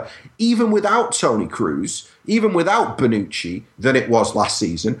stronger, even without Toni Kroos, even without Bonucci, than it was last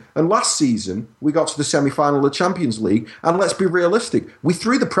season. And last season, we got to the semi-final of the Champions League, and let's be realistic, we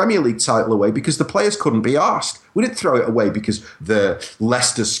threw the Premier League title away because the players couldn't be arsed. We didn't throw it away because the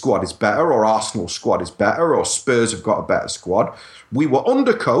Leicester squad is better, or Arsenal squad is better, or Spurs have got a better squad. We were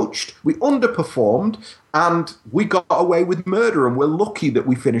undercoached, we underperformed, and we got away with murder, and we're lucky that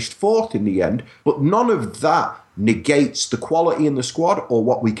we finished fourth in the end. But none of that negates the quality in the squad or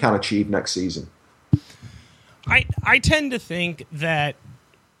what we can achieve next season. I tend to think that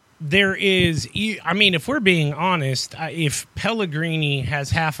there is, I mean, if we're being honest, if Pellegrini has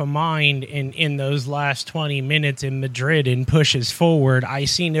half a mind in those last 20 minutes in Madrid and pushes forward, I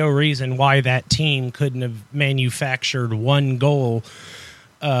see no reason why that team couldn't have manufactured one goal.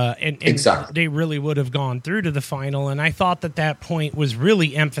 And exactly. They really would have gone through to the final. And I thought that point was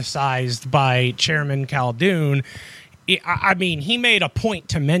really emphasized by Chairman Khaldoon. I mean, he made a point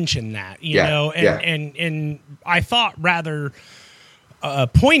to mention that, you know, and I thought rather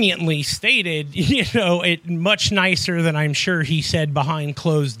poignantly stated, you know, it much nicer than I'm sure he said behind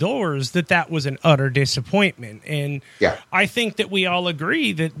closed doors, that was an utter disappointment. And I think that we all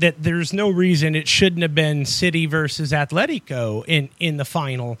agree that there's no reason it shouldn't have been City versus Atletico in the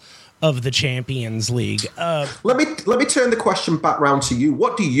final of the Champions League. Let me turn the question back round to you.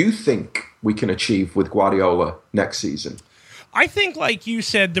 What do you think we can achieve with Guardiola next season? I think, like you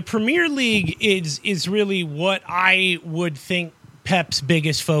said, the Premier League is really what I would think Pep's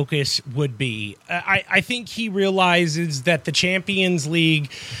biggest focus would be. I think he realizes that the Champions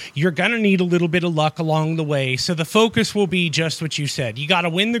League, you're going to need a little bit of luck along the way. So the focus will be just what you said. You got to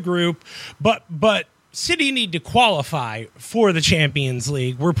win the group, but City need to qualify for the Champions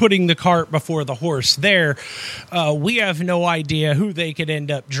League. We're putting the cart before the horse there. We have no idea who they could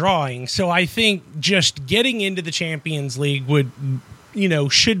end up drawing. So I think just getting into the Champions League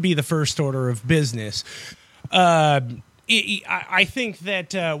should be the first order of business. I think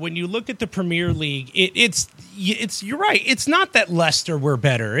that when you look at the Premier League, it's you're right. It's not that Leicester were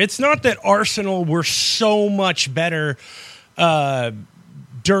better. It's not that Arsenal were so much better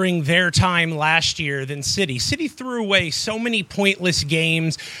during their time last year than City. City threw away so many pointless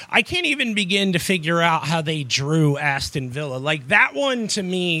games. I can't even begin to figure out how they drew Aston Villa. Like, that one to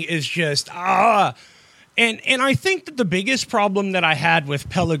me is just And I think that the biggest problem that I had with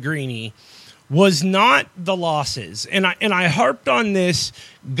Pellegrini was not the losses. And I harped on this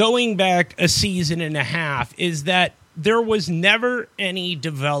going back a season and a half, is that there was never any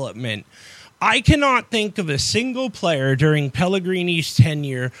development. I cannot think of a single player during Pellegrini's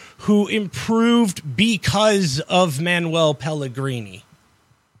tenure who improved because of Manuel Pellegrini.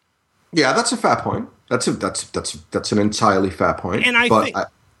 Yeah, that's a fair point. That's an entirely fair point. And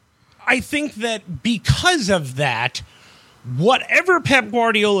I think that because of that, whatever Pep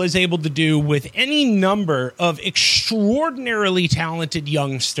Guardiola is able to do with any number of extraordinarily talented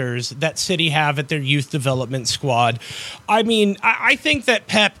youngsters that City have at their youth development squad, I mean, I think that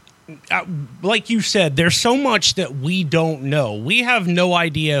Pep, like you said, there's so much that we don't know. We have no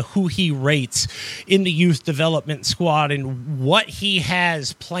idea who he rates in the youth development squad and what he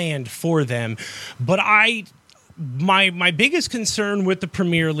has planned for them. But my biggest concern with the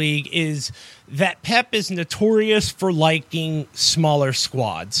Premier League is that Pep is notorious for liking smaller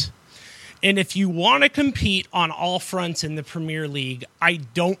squads. And if you want to compete on all fronts in the Premier League, I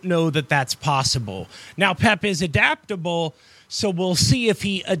don't know that that's possible. Now, Pep is adaptable, so we'll see if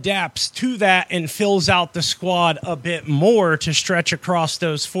he adapts to that and fills out the squad a bit more to stretch across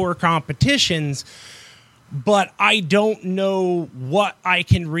those four competitions. But I don't know what I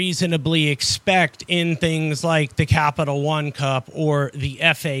can reasonably expect in things like the Capital One Cup or the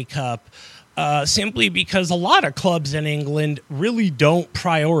FA Cup, simply because a lot of clubs in England really don't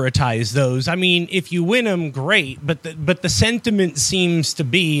prioritize those. I mean, if you win them, great, but the sentiment seems to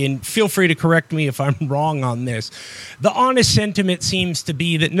be, and feel free to correct me if I'm wrong on this, the honest sentiment seems to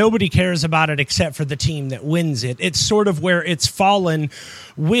be that nobody cares about it except for the team that wins it. It's sort of where it's fallen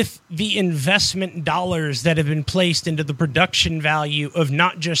with the investment dollars that have been placed into the production value of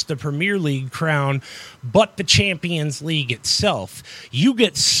not just the Premier League crown, but the Champions League itself. You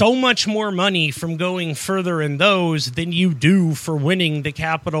get so much more money from going further in those than you do for winning the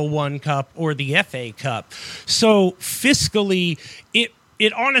Capital One Cup or the FA Cup. So fiscally,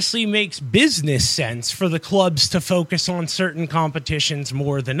 it honestly makes business sense for the clubs to focus on certain competitions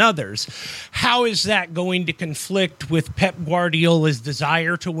more than others. How is that going to conflict with Pep Guardiola's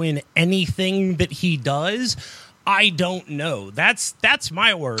desire to win anything that he does? I don't know. That's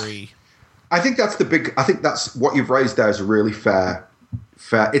my worry. I think that's what you've raised there is a really fair.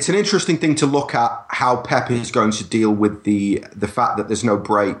 It's an interesting thing to look at how Pep is going to deal with the fact that there's no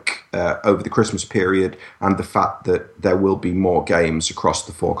break over the Christmas period and the fact that there will be more games across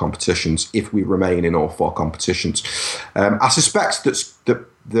the 4 competitions if we remain in all 4 competitions. I suspect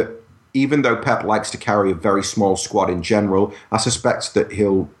that even though Pep likes to carry a very small squad in general, I suspect that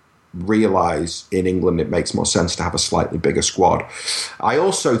he'll realise in England it makes more sense to have a slightly bigger squad. I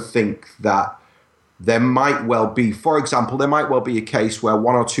also think that there might well be, for example, a case where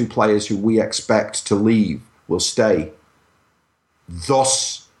 1 or 2 players who we expect to leave will stay,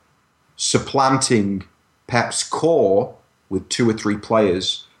 thus supplanting Pep's core with 2 or 3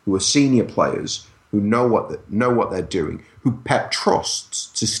 players who are senior players who know what they're doing, who Pep trusts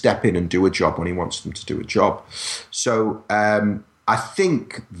to step in and do a job when he wants them to do a job. So I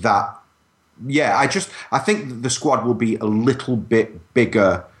think that, I think the squad will be a little bit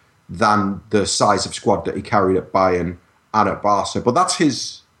bigger than the size of squad that he carried at Bayern and at Barca. But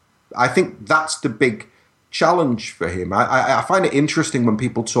I think that's the big challenge for him. I find it interesting when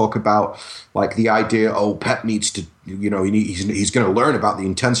people talk about like the idea, Pep needs to, he's going to learn about the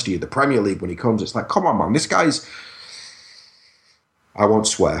intensity of the Premier League when he comes. It's like, come on, man, I won't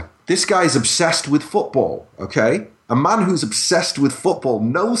swear. This guy's obsessed with football, okay? A man who's obsessed with football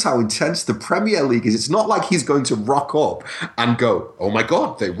knows how intense the Premier League is. It's not like he's going to rock up and go, oh my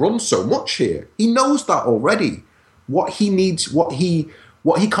God, they run so much here. He knows that already. What he needs, what he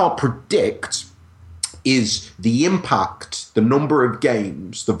can't predict is the impact, the number of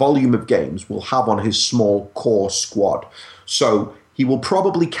games, the volume of games will have on his small core squad. So he will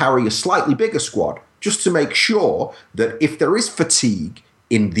probably carry a slightly bigger squad just to make sure that if there is fatigue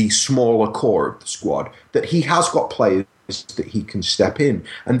in the smaller core of the squad, that he has got players that he can step in.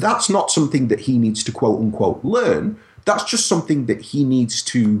 And that's not something that he needs to quote unquote learn. That's just something that he needs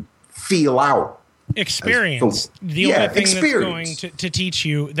to feel out. Experience. The only thing that's going to teach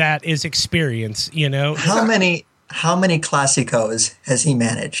you that is experience, How many Clásicos has he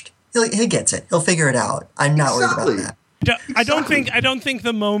managed? He gets it. He'll figure it out. I'm not worried about that. I don't think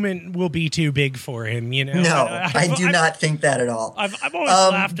the moment will be too big for him. No, I do not think that at all. I've always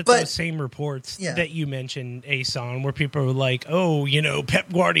laughed at those same reports that you mentioned, Ahsan, where people are like,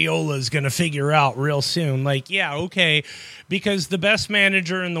 Pep Guardiola is going to figure out real soon. Like, yeah, okay, because the best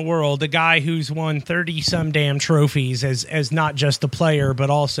manager in the world, the guy who's won 30-some damn trophies as not just a player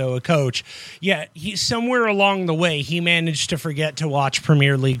but also a coach, he somewhere along the way he managed to forget to watch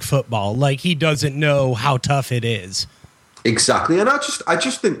Premier League football. Like, he doesn't know how tough it is. Exactly, and I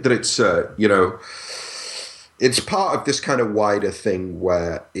just think that it's it's part of this kind of wider thing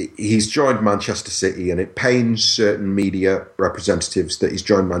where he's joined Manchester City, and it pains certain media representatives that he's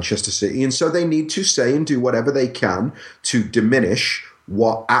joined Manchester City, and so they need to say and do whatever they can to diminish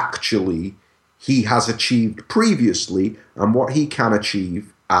what actually he has achieved previously and what he can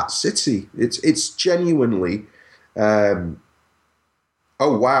achieve at City. It's genuinely, oh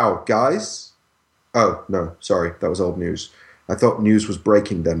wow, guys. Oh, no, sorry, that was old news. I thought news was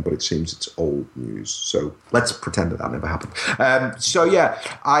breaking then, but it seems it's old news. So let's pretend that never happened. I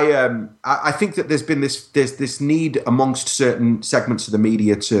think that there's been this need amongst certain segments of the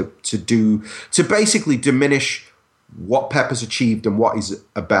media to basically diminish what Pep has achieved and what he's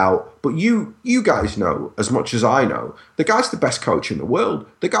about. But you guys know, as much as I know, the guy's the best coach in the world.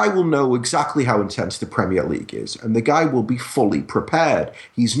 The guy will know exactly how intense the Premier League is, and the guy will be fully prepared.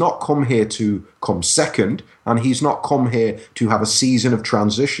 He's not come here to come second, and he's not come here to have a season of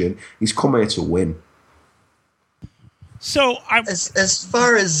transition. He's come here to win. So as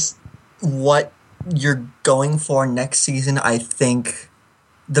far as what you're going for next season, I think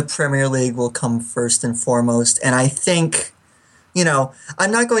the Premier League will come first and foremost. And I think,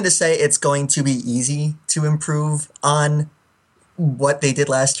 I'm not going to say it's going to be easy to improve on what they did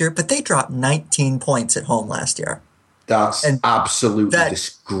last year, but they dropped 19 points at home last year. That's absolutely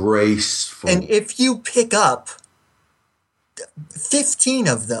disgraceful. And if you pick up 15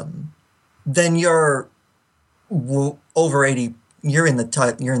 of them, then you're over 80. You're in the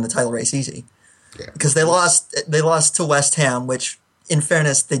title race easy. Yeah. Because they lost to West Ham, which, in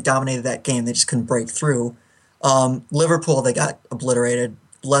fairness, they dominated that game. They just couldn't break through. Liverpool, they got obliterated.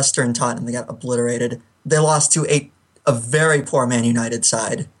 Leicester and Tottenham, they got obliterated. They lost to a very poor Man United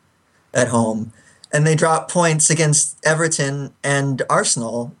side at home. And they dropped points against Everton and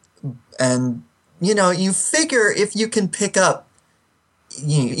Arsenal. And, you figure if you can pick up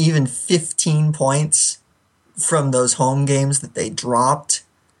even 15 points from those home games that they dropped,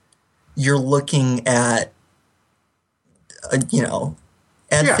 you're looking at,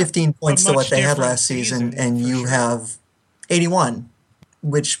 add 15 points to what they had last season, and you have 81,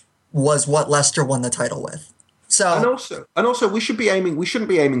 which was what Leicester won the title with. So and also we shouldn't be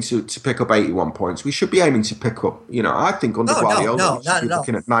aiming to pick up 81 points. We should be aiming to pick up, I think under Guardiola we should be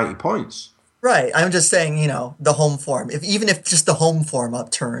looking at 90 points. Right. I'm just saying, the home form. Even if just the home form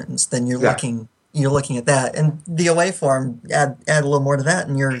upturns, then you're looking at that. And the away form, add a little more to that,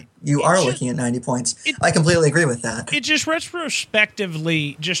 and you are looking at 90 points. I completely agree with that. It just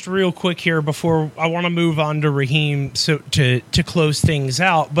retrospectively, just real quick here before I want to move on to Raheem to close things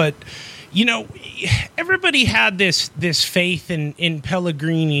out, but everybody had this faith in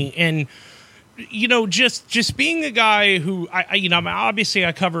Pellegrini, and just being a guy who obviously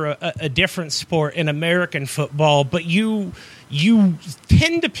I cover a different sport in American football, but you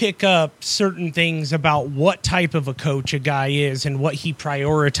tend to pick up certain things about what type of a coach a guy is and what he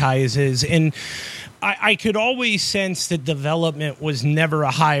prioritizes. And I could always sense that development was never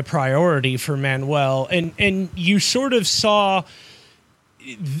a high priority for Manuel. And you sort of saw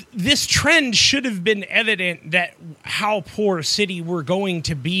this trend should have been evident that how poor City were going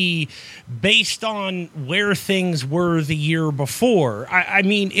to be based on where things were the year before. I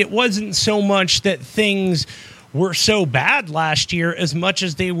mean, it wasn't so much that things were so bad last year as much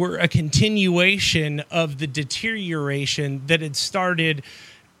as they were a continuation of the deterioration that had started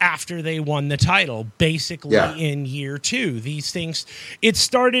after they won the title, basically in year two. These things, it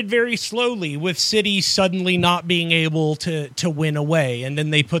started very slowly with City suddenly not being able to win away. And then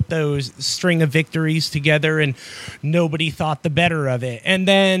they put those string of victories together and nobody thought the better of it. And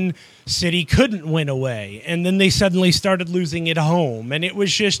then City couldn't win away. And then they suddenly started losing at home. And it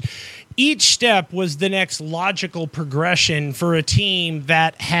was just, each step was the next logical progression for a team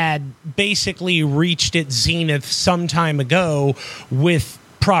that had basically reached its zenith some time ago with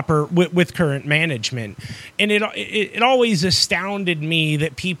current management. And it always astounded me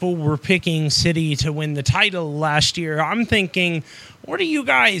that people were picking City to win the title last year. I'm thinking, what are you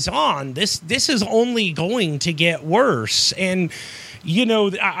guys on? This is only going to get worse. And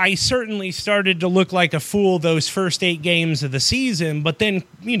I certainly started to look like a fool those first 8 games of the season, but then,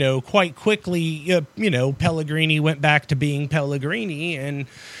 quite quickly, Pellegrini went back to being Pellegrini, and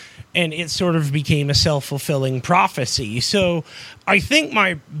it sort of became a self-fulfilling prophecy. So I think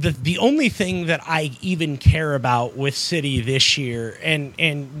the only thing that I even care about with City this year, and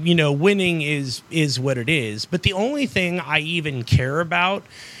winning is what it is, but the only thing I even care about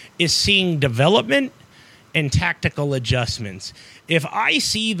is seeing development and tactical adjustments. If I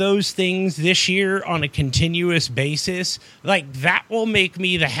see those things this year on a continuous basis, that will make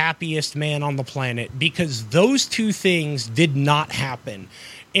me the happiest man on the planet, because those two things did not happen.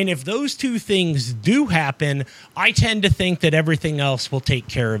 And if those two things do happen, I tend to think that everything else will take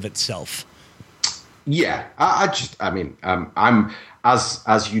care of itself. Yeah, I'm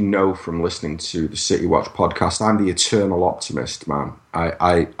as you know from listening to the City Watch podcast, I'm the eternal optimist, man.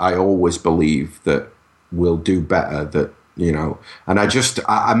 I always believe that we'll do better. That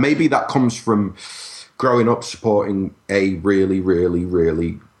and maybe that comes from growing up supporting a really, really,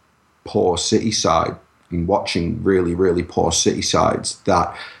 really poor City side, and watching really, really poor City sides,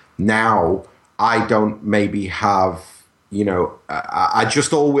 that now I don't maybe have, I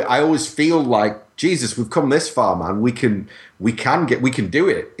always feel like, Jesus, we've come this far, man. We can do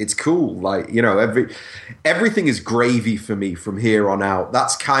it. It's cool. Everything is gravy for me from here on out.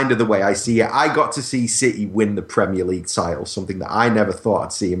 That's kind of the way I see it. I got to see City win the Premier League title, something that I never thought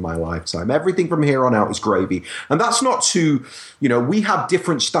I'd see in my lifetime. Everything from here on out is gravy. And that's not to, we have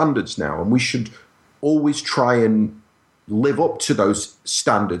different standards now, and we should always try and live up to those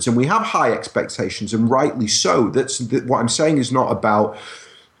standards. And we have high expectations, and rightly so. What I'm saying is not about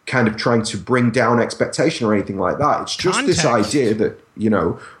kind of trying to bring down expectation or anything like that. It's just this idea that,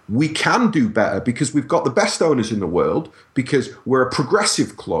 we can do better because we've got the best owners in the world, because we're a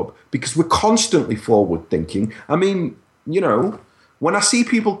progressive club, because we're constantly forward thinking. I mean, when I see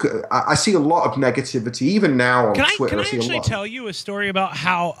people, I see a lot of negativity, even now on Twitter. Can I actually tell you a story about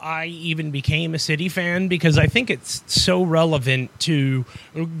how I even became a City fan? Because I think it's so relevant to...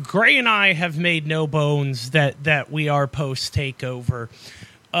 Gray and I have made no bones that we are post-takeover.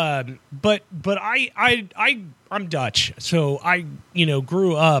 But I'm Dutch, so I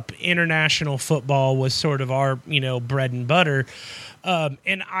grew up, international football was sort of our bread and butter,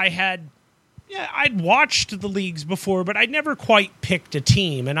 and I'd watched the leagues before, but I'd never quite picked a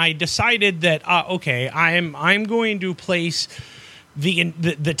team, and I decided that I'm going to place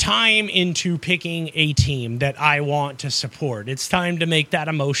the time into picking a team that I want to support. It's time to make that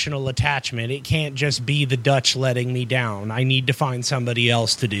emotional attachment. It can't just be the Dutch letting me down. I need to find somebody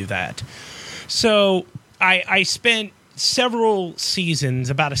else to do that. So I spent several seasons,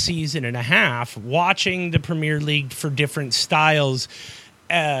 about a season and a half, watching the Premier League for different styles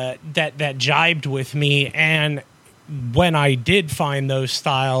that jibed with me. And when I did find those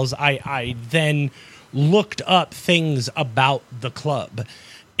styles, I then looked up things about the club.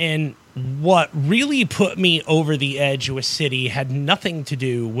 And what really put me over the edge with City had nothing to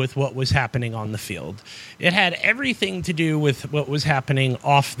do with what was happening on the field. It had everything to do with what was happening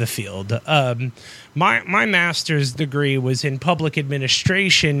off the field. My master's degree was in public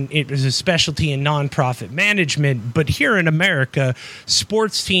administration. It was a specialty in nonprofit management. But here in America,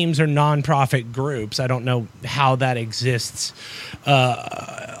 sports teams are nonprofit groups. I don't know how that exists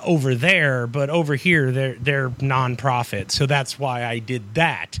over there, but over here they're nonprofit. So that's why I did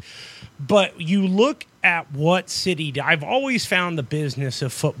that. But you look at what City did. I've always found the business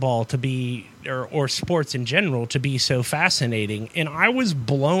of football to be, or sports in general, to be so fascinating. And I was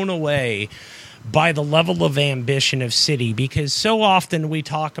blown away by the level of ambition of City, because so often we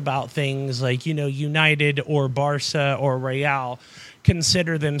talk about things like, United or Barca or Real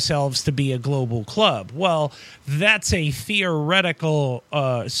consider themselves to be a global club. Well, that's a theoretical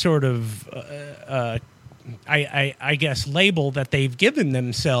sort of I guess label that they've given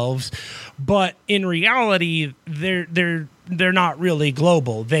themselves, but in reality they're not really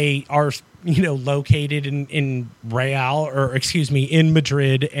global. They are located in Real, or in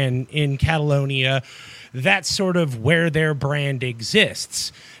Madrid and in Catalonia. That's sort of where their brand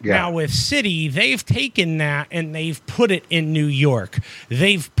exists. Yeah. Now with City, they've taken that and they've put it in New York.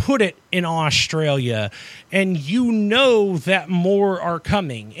 They've put it in Australia. And that more are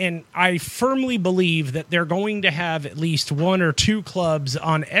coming. And I firmly believe that they're going to have at least one or two clubs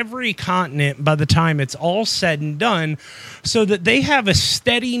on every continent by the time it's all said and done, so that they have a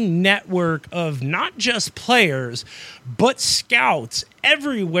steady network of not just players, but scouts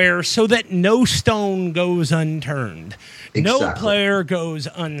everywhere, so that no stone goes unturned. Exactly. No player goes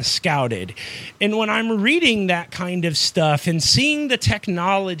unscouted. And when I'm reading that kind of stuff and seeing the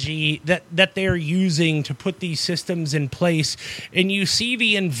technology that they're using to put these systems in place, and you see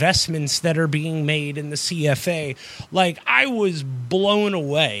the investments that are being made in the CFA, I was blown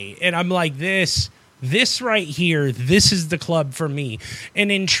away. And I'm like, this right here, this is the club for me.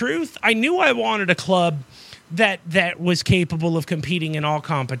 And in truth, I knew I wanted a club that was capable of competing in all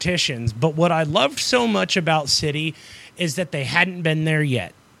competitions. But what I loved so much about City is that they hadn't been there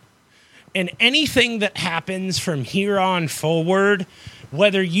yet. And anything that happens from here on forward,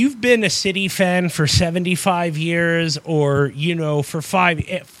 whether you've been a City fan for 75 years or, for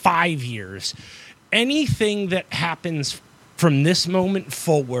 5 years, anything that happens from this moment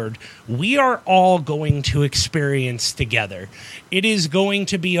forward, we are all going to experience together. It is going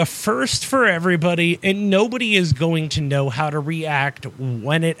to be a first for everybody, and nobody is going to know how to react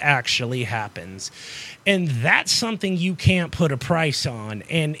when it actually happens. And that's something you can't put a price on.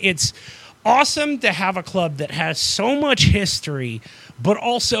 And it's awesome to have a club that has so much history, but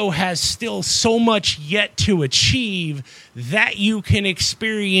also has still so much yet to achieve that you can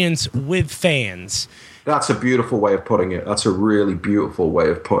experience with fans. That's a beautiful way of putting it. That's a really beautiful way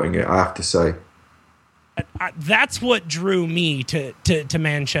of putting it, I have to say. That's what drew me to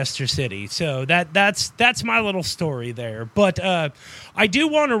Manchester City. So that's my little story there. But I do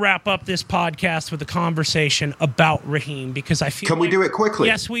want to wrap up this podcast with a conversation about Raheem, because I feel Can we do it quickly?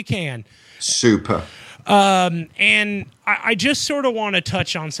 Yes, we can. Super. And I just sort of want to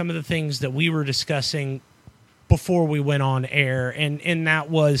touch on some of the things that we were discussing before we went on air, and that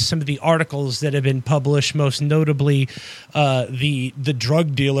was some of the articles that have been published, most notably the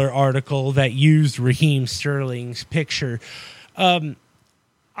drug dealer article that used Raheem Sterling's picture. I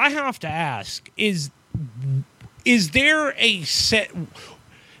have to ask, is there a set...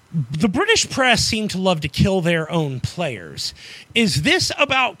 The British press seem to love to kill their own players. Is this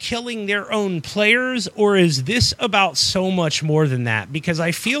about killing their own players, or is this about so much more than that? Because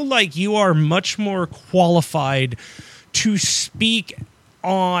I feel like you are much more qualified to speak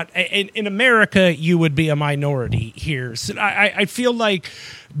on... In America, you would be a minority here. So I feel like,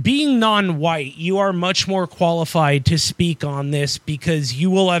 being non-white, you are much more qualified to speak on this, because you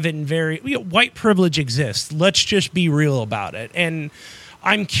will have it in white privilege exists. Let's just be real about it. And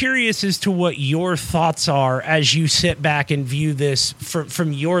I'm curious as to what your thoughts are as you sit back and view this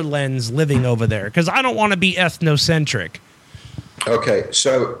from your lens living over there, because I don't want to be ethnocentric. Okay,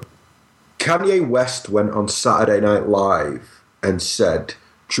 so Kanye West went on Saturday Night Live and said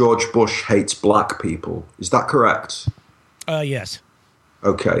George Bush hates black people. Is that correct? Yes.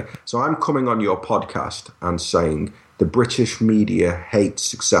 Okay, so I'm coming on your podcast and saying the British media hates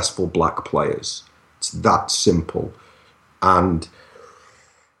successful black players. It's that simple. And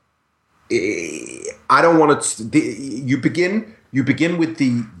I don't want to. You begin with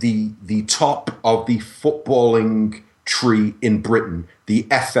the top of the footballing tree in Britain, the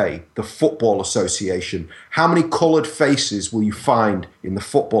FA, the Football Association. How many coloured faces will you find in the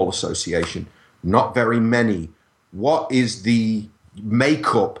Football Association? Not very many. What is the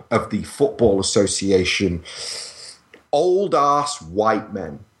makeup of the Football Association? Old ass white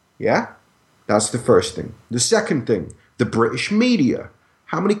men. Yeah? That's the first thing. The second thing, the British media.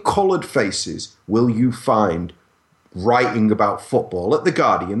 How many coloured faces will you find writing about football at The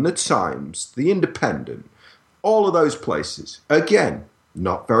Guardian, The Times, The Independent? All of those places. Again,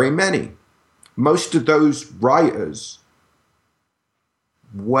 not very many. Most of those writers,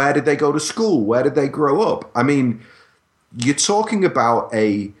 where did they go to school? Where did they grow up? I mean, you're talking about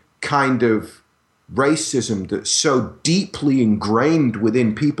a kind of racism that's so deeply ingrained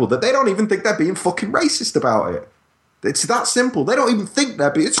within people that they don't even think they're being fucking racist about it. It's that simple. They don't even think they're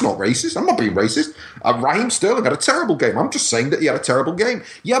being... It's not racist. I'm not being racist. Raheem Sterling had a terrible game. I'm just saying that he had a terrible game.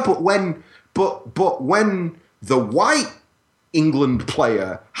 Yeah, but when the white England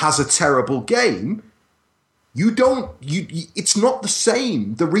player has a terrible game, it's not the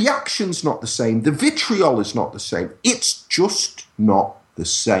same. The reaction's not the same. The vitriol is not the same. It's just not the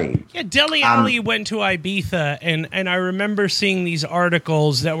same. Yeah, Dele Alli went to Ibiza, and I remember seeing these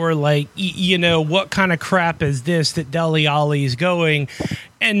articles that were like, what kind of crap is this that Dele Alli's going?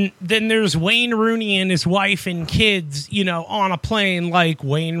 And then there's Wayne Rooney and his wife and kids, on a plane, like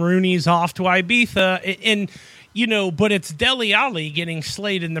Wayne Rooney's off to Ibiza, and but it's Dele Alli getting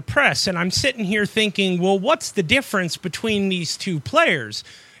slayed in the press. And I'm sitting here thinking, well, what's the difference between these two players?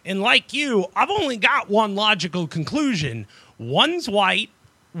 And like you, I've only got one logical conclusion. One's white,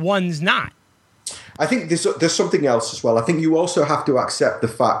 one's not. I think there's something else as well. I think you also have to accept the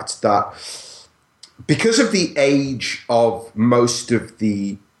fact that because of the age of most of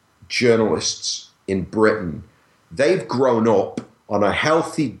the journalists in Britain, they've grown up on a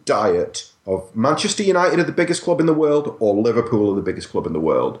healthy diet of Manchester United are the biggest club in the world or Liverpool are the biggest club in the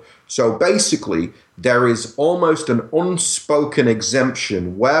world. So basically, there is almost an unspoken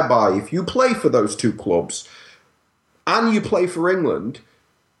exemption whereby if you play for those two clubs and you play for England,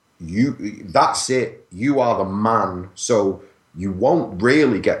 that's it. You are the man. So you won't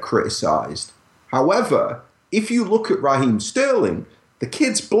really get criticised. However, if you look at Raheem Sterling, the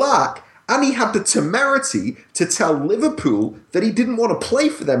kid's black, and he had the temerity to tell Liverpool that he didn't want to play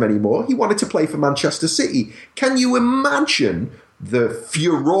for them anymore. He wanted to play for Manchester City. Can you imagine the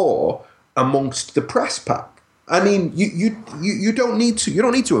furore amongst the press pack? I mean, you don't need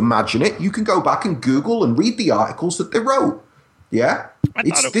to imagine it. You can go back and Google and read the articles that they wrote. Yeah,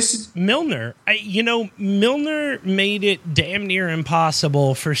 Milner. Milner made it damn near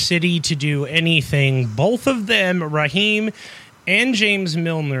impossible for City to do anything. Both of them, Raheem and James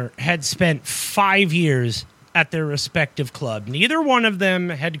Milner, had spent 5 years at their respective club. Neither one of them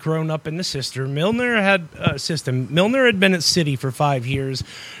had grown up in the system. Milner had been at City for 5 years.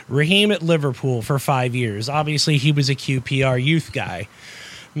 Raheem at Liverpool for 5 years. Obviously, he was a QPR youth guy.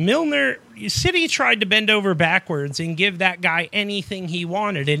 Milner, City tried to bend over backwards and give that guy anything he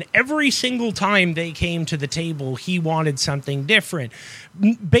wanted, and every single time they came to the table, he wanted something different.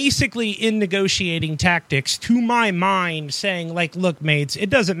 Basically, in negotiating tactics, to my mind, saying, like, look, mates, it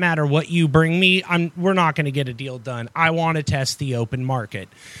doesn't matter what you bring me, we're not going to get a deal done. I want to test the open market.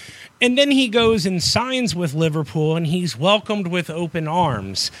 And then he goes and signs with Liverpool, and he's welcomed with open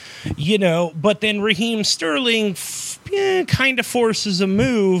arms, But then Raheem Sterling kind of forces a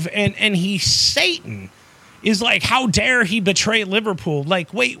move, and he's Satan. Is like, how dare he betray Liverpool?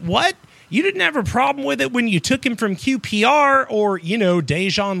 Like, wait, what? You didn't have a problem with it when you took him from QPR or,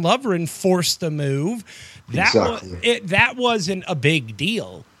 Dejan Lovren forced the move. That wasn't a big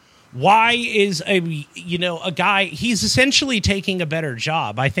deal. Why is a guy, he's essentially taking a better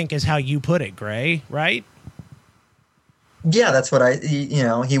job, I think is how you put it, Gray, right? Yeah, that's what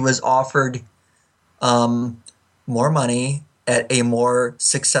he was offered more money at a more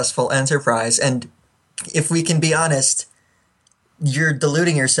successful enterprise. And if we can be honest, you're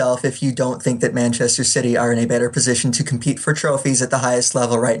deluding yourself if you don't think that Manchester City are in a better position to compete for trophies at the highest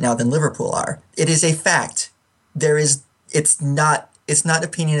level right now than Liverpool are. It is a fact. It's not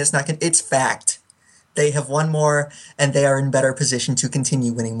opinion. It's fact. They have won more, and they are in better position to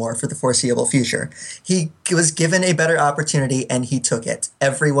continue winning more for the foreseeable future. He was given a better opportunity, and he took it.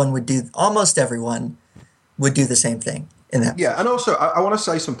 Almost everyone would do the same thing in that. Yeah, and also I want to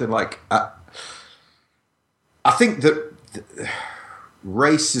say something like I think that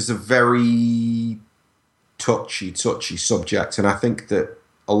race is a very touchy subject, and I think that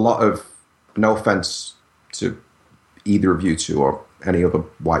a lot of, no offense to either of you two or any other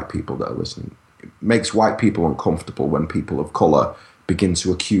white people that are listening, it makes white people uncomfortable when people of color begin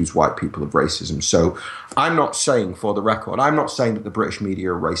to accuse white people of racism. So I'm not saying, for the record, I'm not saying that the British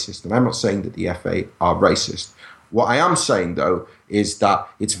media are racist, and I'm not saying that the FA are racist. What I am saying, though, is that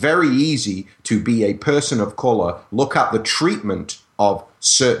it's very easy to be a person of colour, look at the treatment of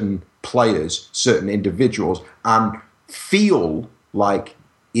certain players, certain individuals, and feel like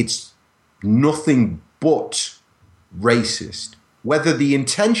it's nothing but racist. Whether the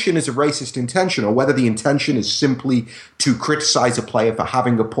intention is a racist intention or whether the intention is simply to criticise a player for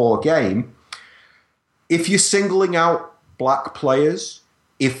having a poor game, if you're singling out black players,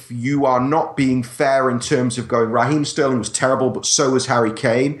 if you are not being fair in terms of going, Raheem Sterling was terrible, but so was Harry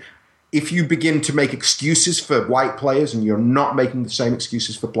Kane, if you begin to make excuses for white players and you're not making the same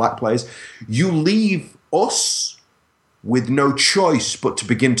excuses for black players, you leave us with no choice but to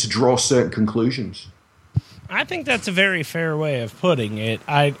begin to draw certain conclusions. I think that's a very fair way of putting it.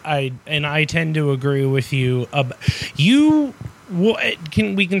 I tend to agree with you.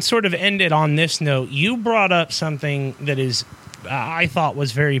 We can sort of end it on this note. You brought up something that is, I thought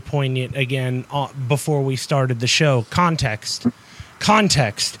was very poignant again before we started the show. Context.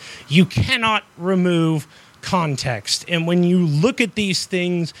 You cannot remove context. And when you look at these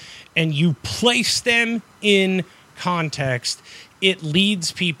things and you place them in context, it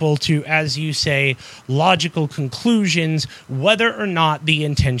leads people to, as you say, logical conclusions, whether or not the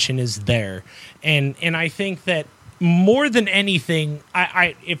intention is there. And I think that more than anything,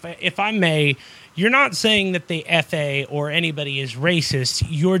 if I may, you're not saying that the FA or anybody is racist.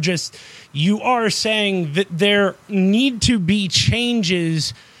 You are saying that there need to be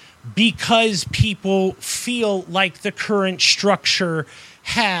changes because people feel like the current structure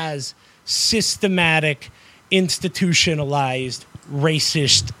has systematic, institutionalized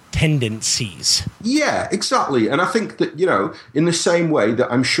racist tendencies. Yeah, exactly. And I think that, in the same way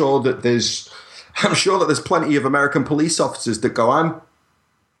that I'm sure that there's plenty of American police officers that go, I'm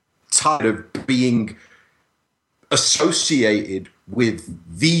tired of being associated with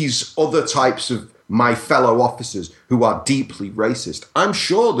these other types of my fellow officers who are deeply racist. I'm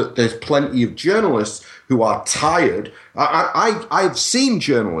sure that there's plenty of journalists who are tired. I've seen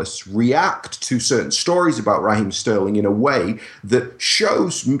journalists react to certain stories about Raheem Sterling in a way that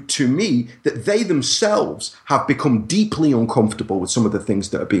shows to me that they themselves have become deeply uncomfortable with some of the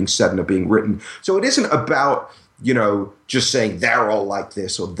things that are being said and are being written. So it isn't about, just saying they're all like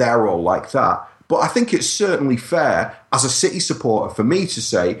this or they're all like that. But I think it's certainly fair as a City supporter for me to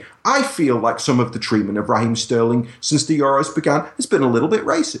say, I feel like some of the treatment of Raheem Sterling since the Euros began has been a little bit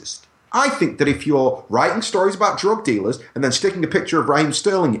racist. I think that if you're writing stories about drug dealers and then sticking a picture of Raheem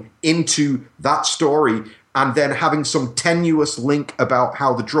Sterling into that story and then having some tenuous link about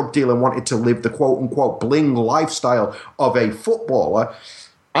how the drug dealer wanted to live the quote-unquote bling lifestyle of a footballer,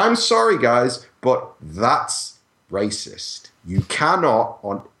 I'm sorry, guys, but that's racist. You cannot,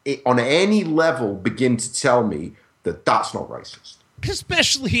 on any level, begin to tell me that that's not racist.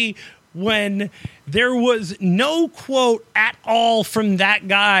 Especially when there was no quote at all from that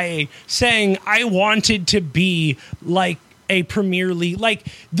guy saying, I wanted to be like a Premier League. Like,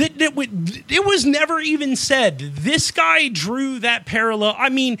 it was never even said. This guy drew that parallel. I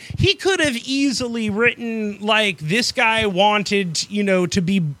mean, he could have easily written, like, this guy wanted, to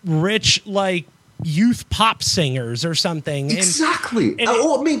be rich like youth pop singers or something. Exactly.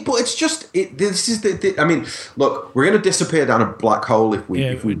 But it's just this is look, we're going to disappear down a black hole if we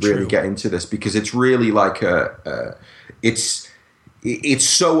really get into this, because it's really like it's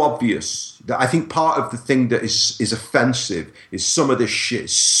so obvious that I think part of the thing that is offensive is some of this shit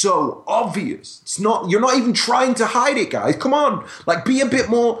is so obvious. It's not, you're not even trying to hide it, guys. Come on, like, be a bit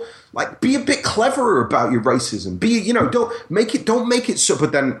more. Like, be a bit cleverer about your racism. Don't make it so.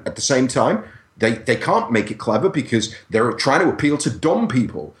 But then at the same time, They can't make it clever because they're trying to appeal to dumb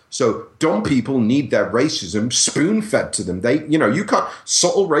people. So dumb people need their racism spoon-fed to them. You can't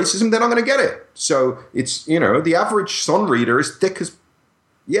subtle racism, they're not going to get it. So it's, the average Sun reader is thick as,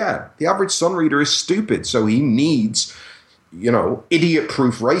 the average Sun reader is stupid. So he needs,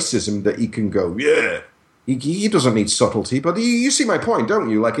 idiot-proof racism that he can go, He doesn't need subtlety, but you see my point,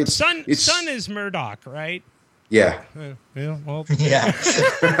 don't you? Like, Sun is Murdoch, right? Yeah. Well. Yeah.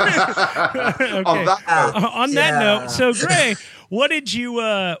 Okay. On that note, so Gray, what did you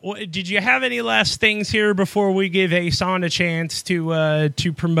have any last things here before we give Ahsan a chance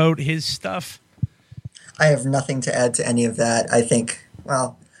to promote his stuff? I have nothing to add to any of that. I think,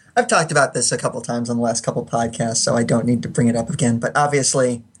 I've talked about this a couple times on the last couple podcasts, so I don't need to bring it up again. But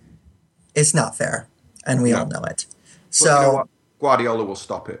obviously, it's not fair, and we all know it. So you know what? Guardiola will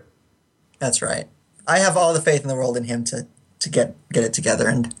stop it. That's right. I have all the faith in the world in him to get it together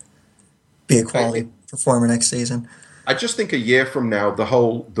and be a quality performer next season. I just think a year from now,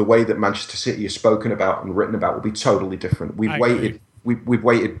 the way that Manchester City is spoken about and written about will be totally different. We've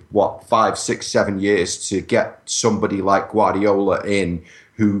waited what 5, 6, 7 years to get somebody like Guardiola in,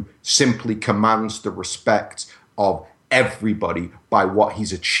 who simply commands the respect of everybody by what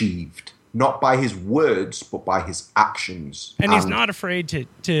he's achieved. Not by his words, but by his actions. And he's not afraid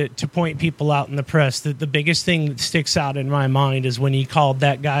to point people out in the press. The biggest thing that sticks out in my mind is when he called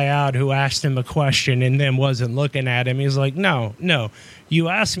that guy out who asked him a question and then wasn't looking at him. He's like, no, you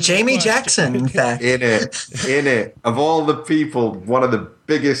asked me. Jamie Jackson, in fact. In it. Of all the people, one of the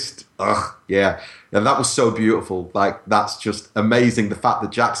biggest. Yeah. And that was so beautiful. Like, that's just amazing. The fact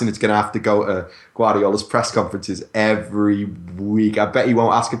that Jackson is going to have to go to Guardiola's press conferences every week. I bet he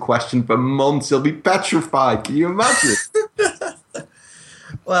won't ask a question for months. He'll be petrified. Can you imagine?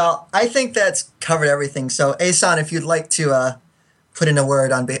 Well, I think that's covered everything. So, Ahsan, if you'd like to put in a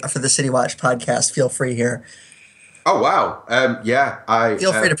word for the City Watch podcast, feel free here. Oh, wow.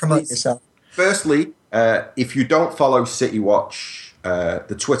 Feel free to promote yourself. Firstly, if you don't follow City Watch,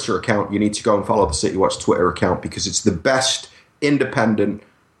 the Twitter account, you need to go and follow the City Watch Twitter account, because it's the best independent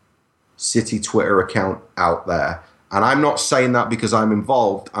City Twitter account out there. And I'm not saying that because I'm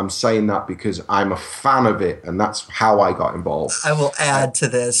involved. I'm saying that because I'm a fan of it, and that's how I got involved. I will add to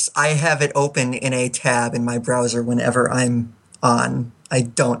this. I have it open in a tab in my browser whenever I'm on. I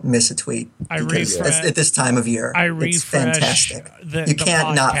don't miss a tweet. At this time of year. It's fantastic. You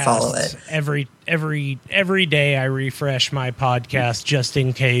can't not follow it. Every day I refresh my podcast just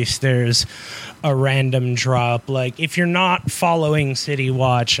in case there's a random drop. Like, if you're not following City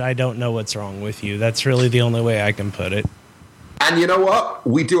Watch, I don't know what's wrong with you. That's really the only way I can put it. And you know what?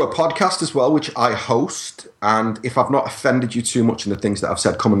 We do a podcast as well, which I host. And if I've not offended you too much in the things that I've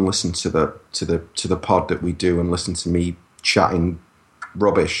said, come and listen to the pod that we do and listen to me chatting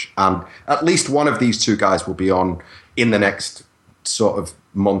rubbish. And at least one of these two guys will be on in the next sort of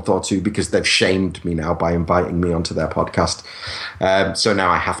month or two, because they've shamed me now by inviting me onto their podcast. So now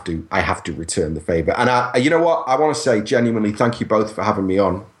I have to return the favor. And you know what? I want to say genuinely thank you both for having me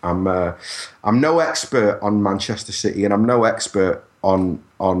on. I'm no expert on Manchester City, and I'm no expert on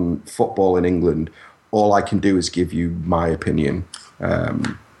football in England. All I can do is give you my opinion.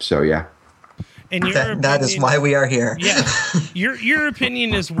 So yeah. And that is why we are here. Yeah, your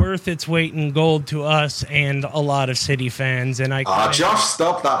opinion is worth its weight in gold to us and a lot of City fans. And Josh,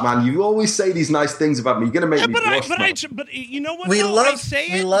 stop that, man! You always say these nice things about me. You're gonna make me blush. But you know what? We love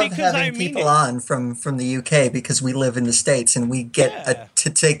having people on from the UK, because we live in the States and we get to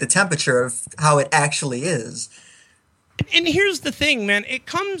take the temperature of how it actually is. And here's the thing, man. It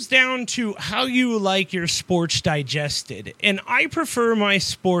comes down to how you like your sports digested. And I prefer my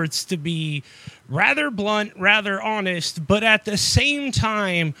sports to be rather blunt, rather honest, but at the same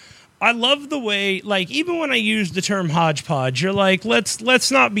time, I love the way, like, even when I use the term hodgepodge, you're like,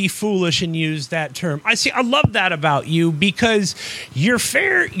 let's not be foolish and use that term. I love that about you, because you're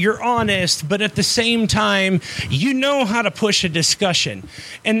fair, you're honest, but at the same time, you know how to push a discussion.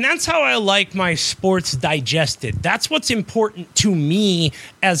 And that's how I like my sports digested. That's what's important to me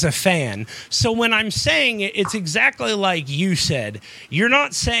as a fan. So when I'm saying it, it's exactly like you said. You're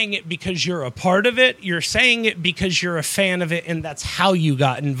not saying it because you're a part of it. You're saying it because you're a fan of it, and that's how you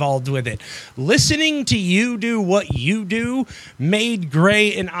got involved with it. Listening to you do what you do made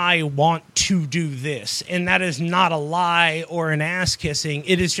Gray and I want to do this. And that is not a lie or an ass kissing.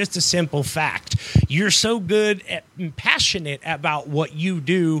 It is just a simple fact. You're so good and passionate about what you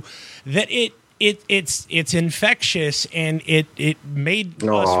do that it's infectious, and it made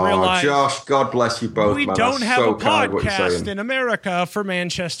us realize. Josh, God bless you both. We man. don't That's have so a podcast in America for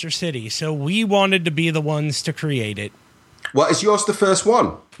Manchester City, so we wanted to be the ones to create it. Well, is yours the first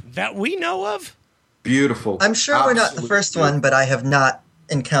one that we know of? Beautiful. I'm sure we're not the first one, but I have not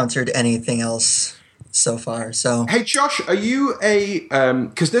encountered anything else so far. So, hey, Josh, are you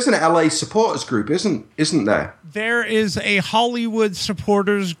because there's an LA supporters group, isn't there? There is a Hollywood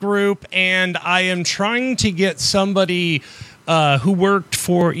supporters group, and I am trying to get somebody who worked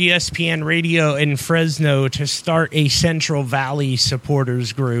for ESPN Radio in Fresno to start a Central Valley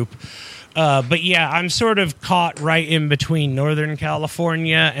supporters group. But yeah, I'm sort of caught right in between Northern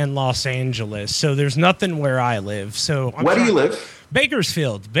California and Los Angeles. So there's nothing where I live. So where do you live?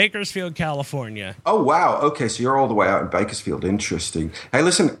 Bakersfield, California. Oh, wow. Okay, so you're all the way out in Bakersfield. Interesting. Hey,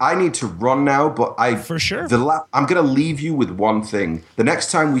 listen, I need to run now, but For sure. I'm going to leave you with one thing. The next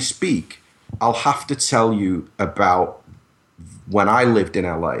time we speak, I'll have to tell you about when I lived in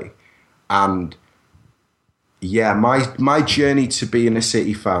LA. And yeah, my journey to being a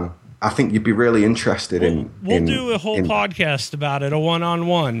City fan I think you'd be really interested in. We'll do a whole podcast about it, a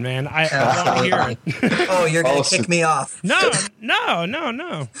one-on-one, man. I want to hear it. Oh, you're going to kick me off. No.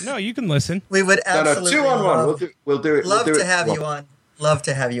 You can listen. We would absolutely 2-on-1. We'll do it. Love to have you on. Love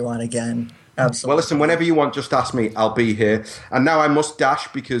to have you on again. Absolutely. Well, listen, whenever you want, just ask me. I'll be here. And now I must dash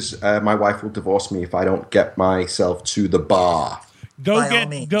because my wife will divorce me if I don't get myself to the bar.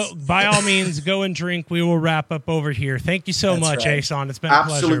 By all means, go and drink. We will wrap up over here. Thank you so much, right. Ahsan. It's been a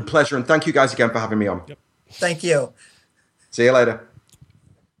pleasure. Absolute pleasure. And thank you guys again for having me on. Yep. Thank you. See you later.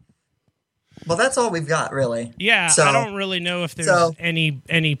 Well, that's all we've got, really. Yeah, so, I don't really know if there's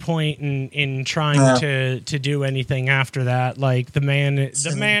any point in trying to do anything after that. Like the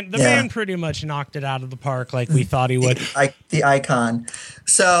man pretty much knocked it out of the park like we thought he would. The icon.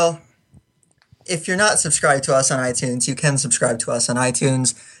 So, if you're not subscribed to us on iTunes, you can subscribe to us on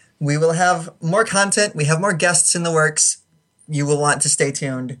iTunes. We will have more content. We have more guests in the works. You will want to stay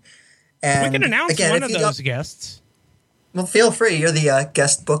tuned. And we can announce one of those guests. Well, feel free. You're the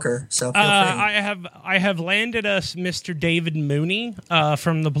guest booker, so feel free. I have landed us Mr. David Mooney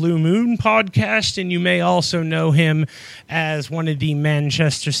from the Blue Moon podcast, and you may also know him as one of the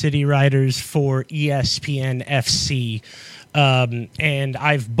Manchester City writers for ESPN FC. And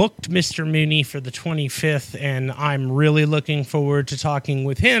I've booked Mr. Mooney for the 25th, and I'm really looking forward to talking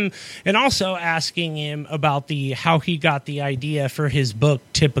with him and also asking him about how he got the idea for his book,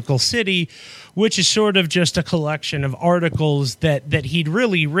 Typical City, which is sort of just a collection of articles that he'd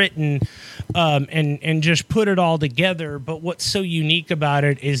really written and just put it all together. But what's so unique about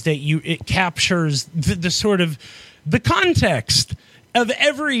it is that it captures the sort of the context of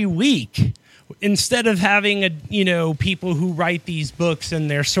every week. Instead of having people who write these books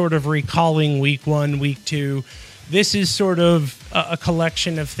and they're sort of recalling week 1, week 2, this is sort of a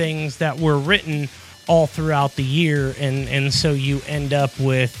collection of things that were written all throughout the year, and so you end up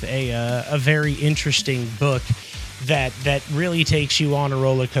with a very interesting book that really takes you on a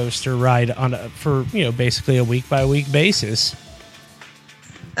roller coaster ride for basically a week by week basis.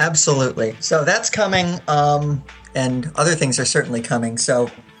 Absolutely. So that's coming, and other things are certainly coming. So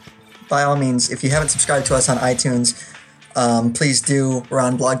by all means, if you haven't subscribed to us on iTunes, please do. We're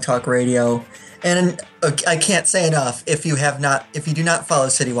on Blog Talk Radio. And I can't say enough, if you do not follow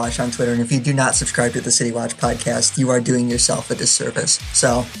City Watch on Twitter, and if you do not subscribe to the City Watch podcast, you are doing yourself a disservice.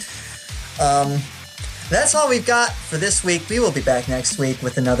 So that's all we've got for this week. We will be back next week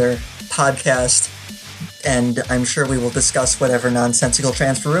with another podcast, and I'm sure we will discuss whatever nonsensical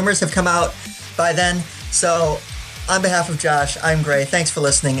transfer rumors have come out by then. So on behalf of Josh, I'm Gray. Thanks for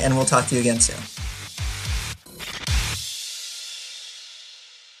listening, and we'll talk to you again soon.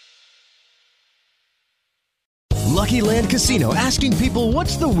 Lucky Land Casino, asking people,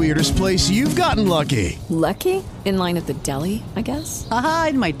 what's the weirdest place you've gotten lucky? Lucky? In line at the deli, I guess? Aha,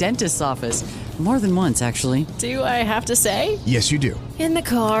 in my dentist's office. More than once, actually. Do I have to say? Yes, you do. In the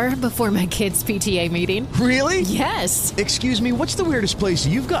car before my kids' PTA meeting. Really? Yes. Excuse me, what's the weirdest place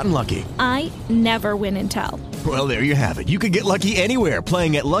you've gotten lucky? I never win and tell. Well, there you have it. You can get lucky anywhere,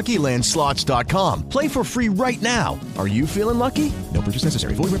 playing at LuckyLandSlots.com. Play for free right now. Are you feeling lucky? No purchase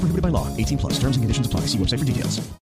necessary. Void where prohibited by law. 18+. Terms and conditions apply. See website for details.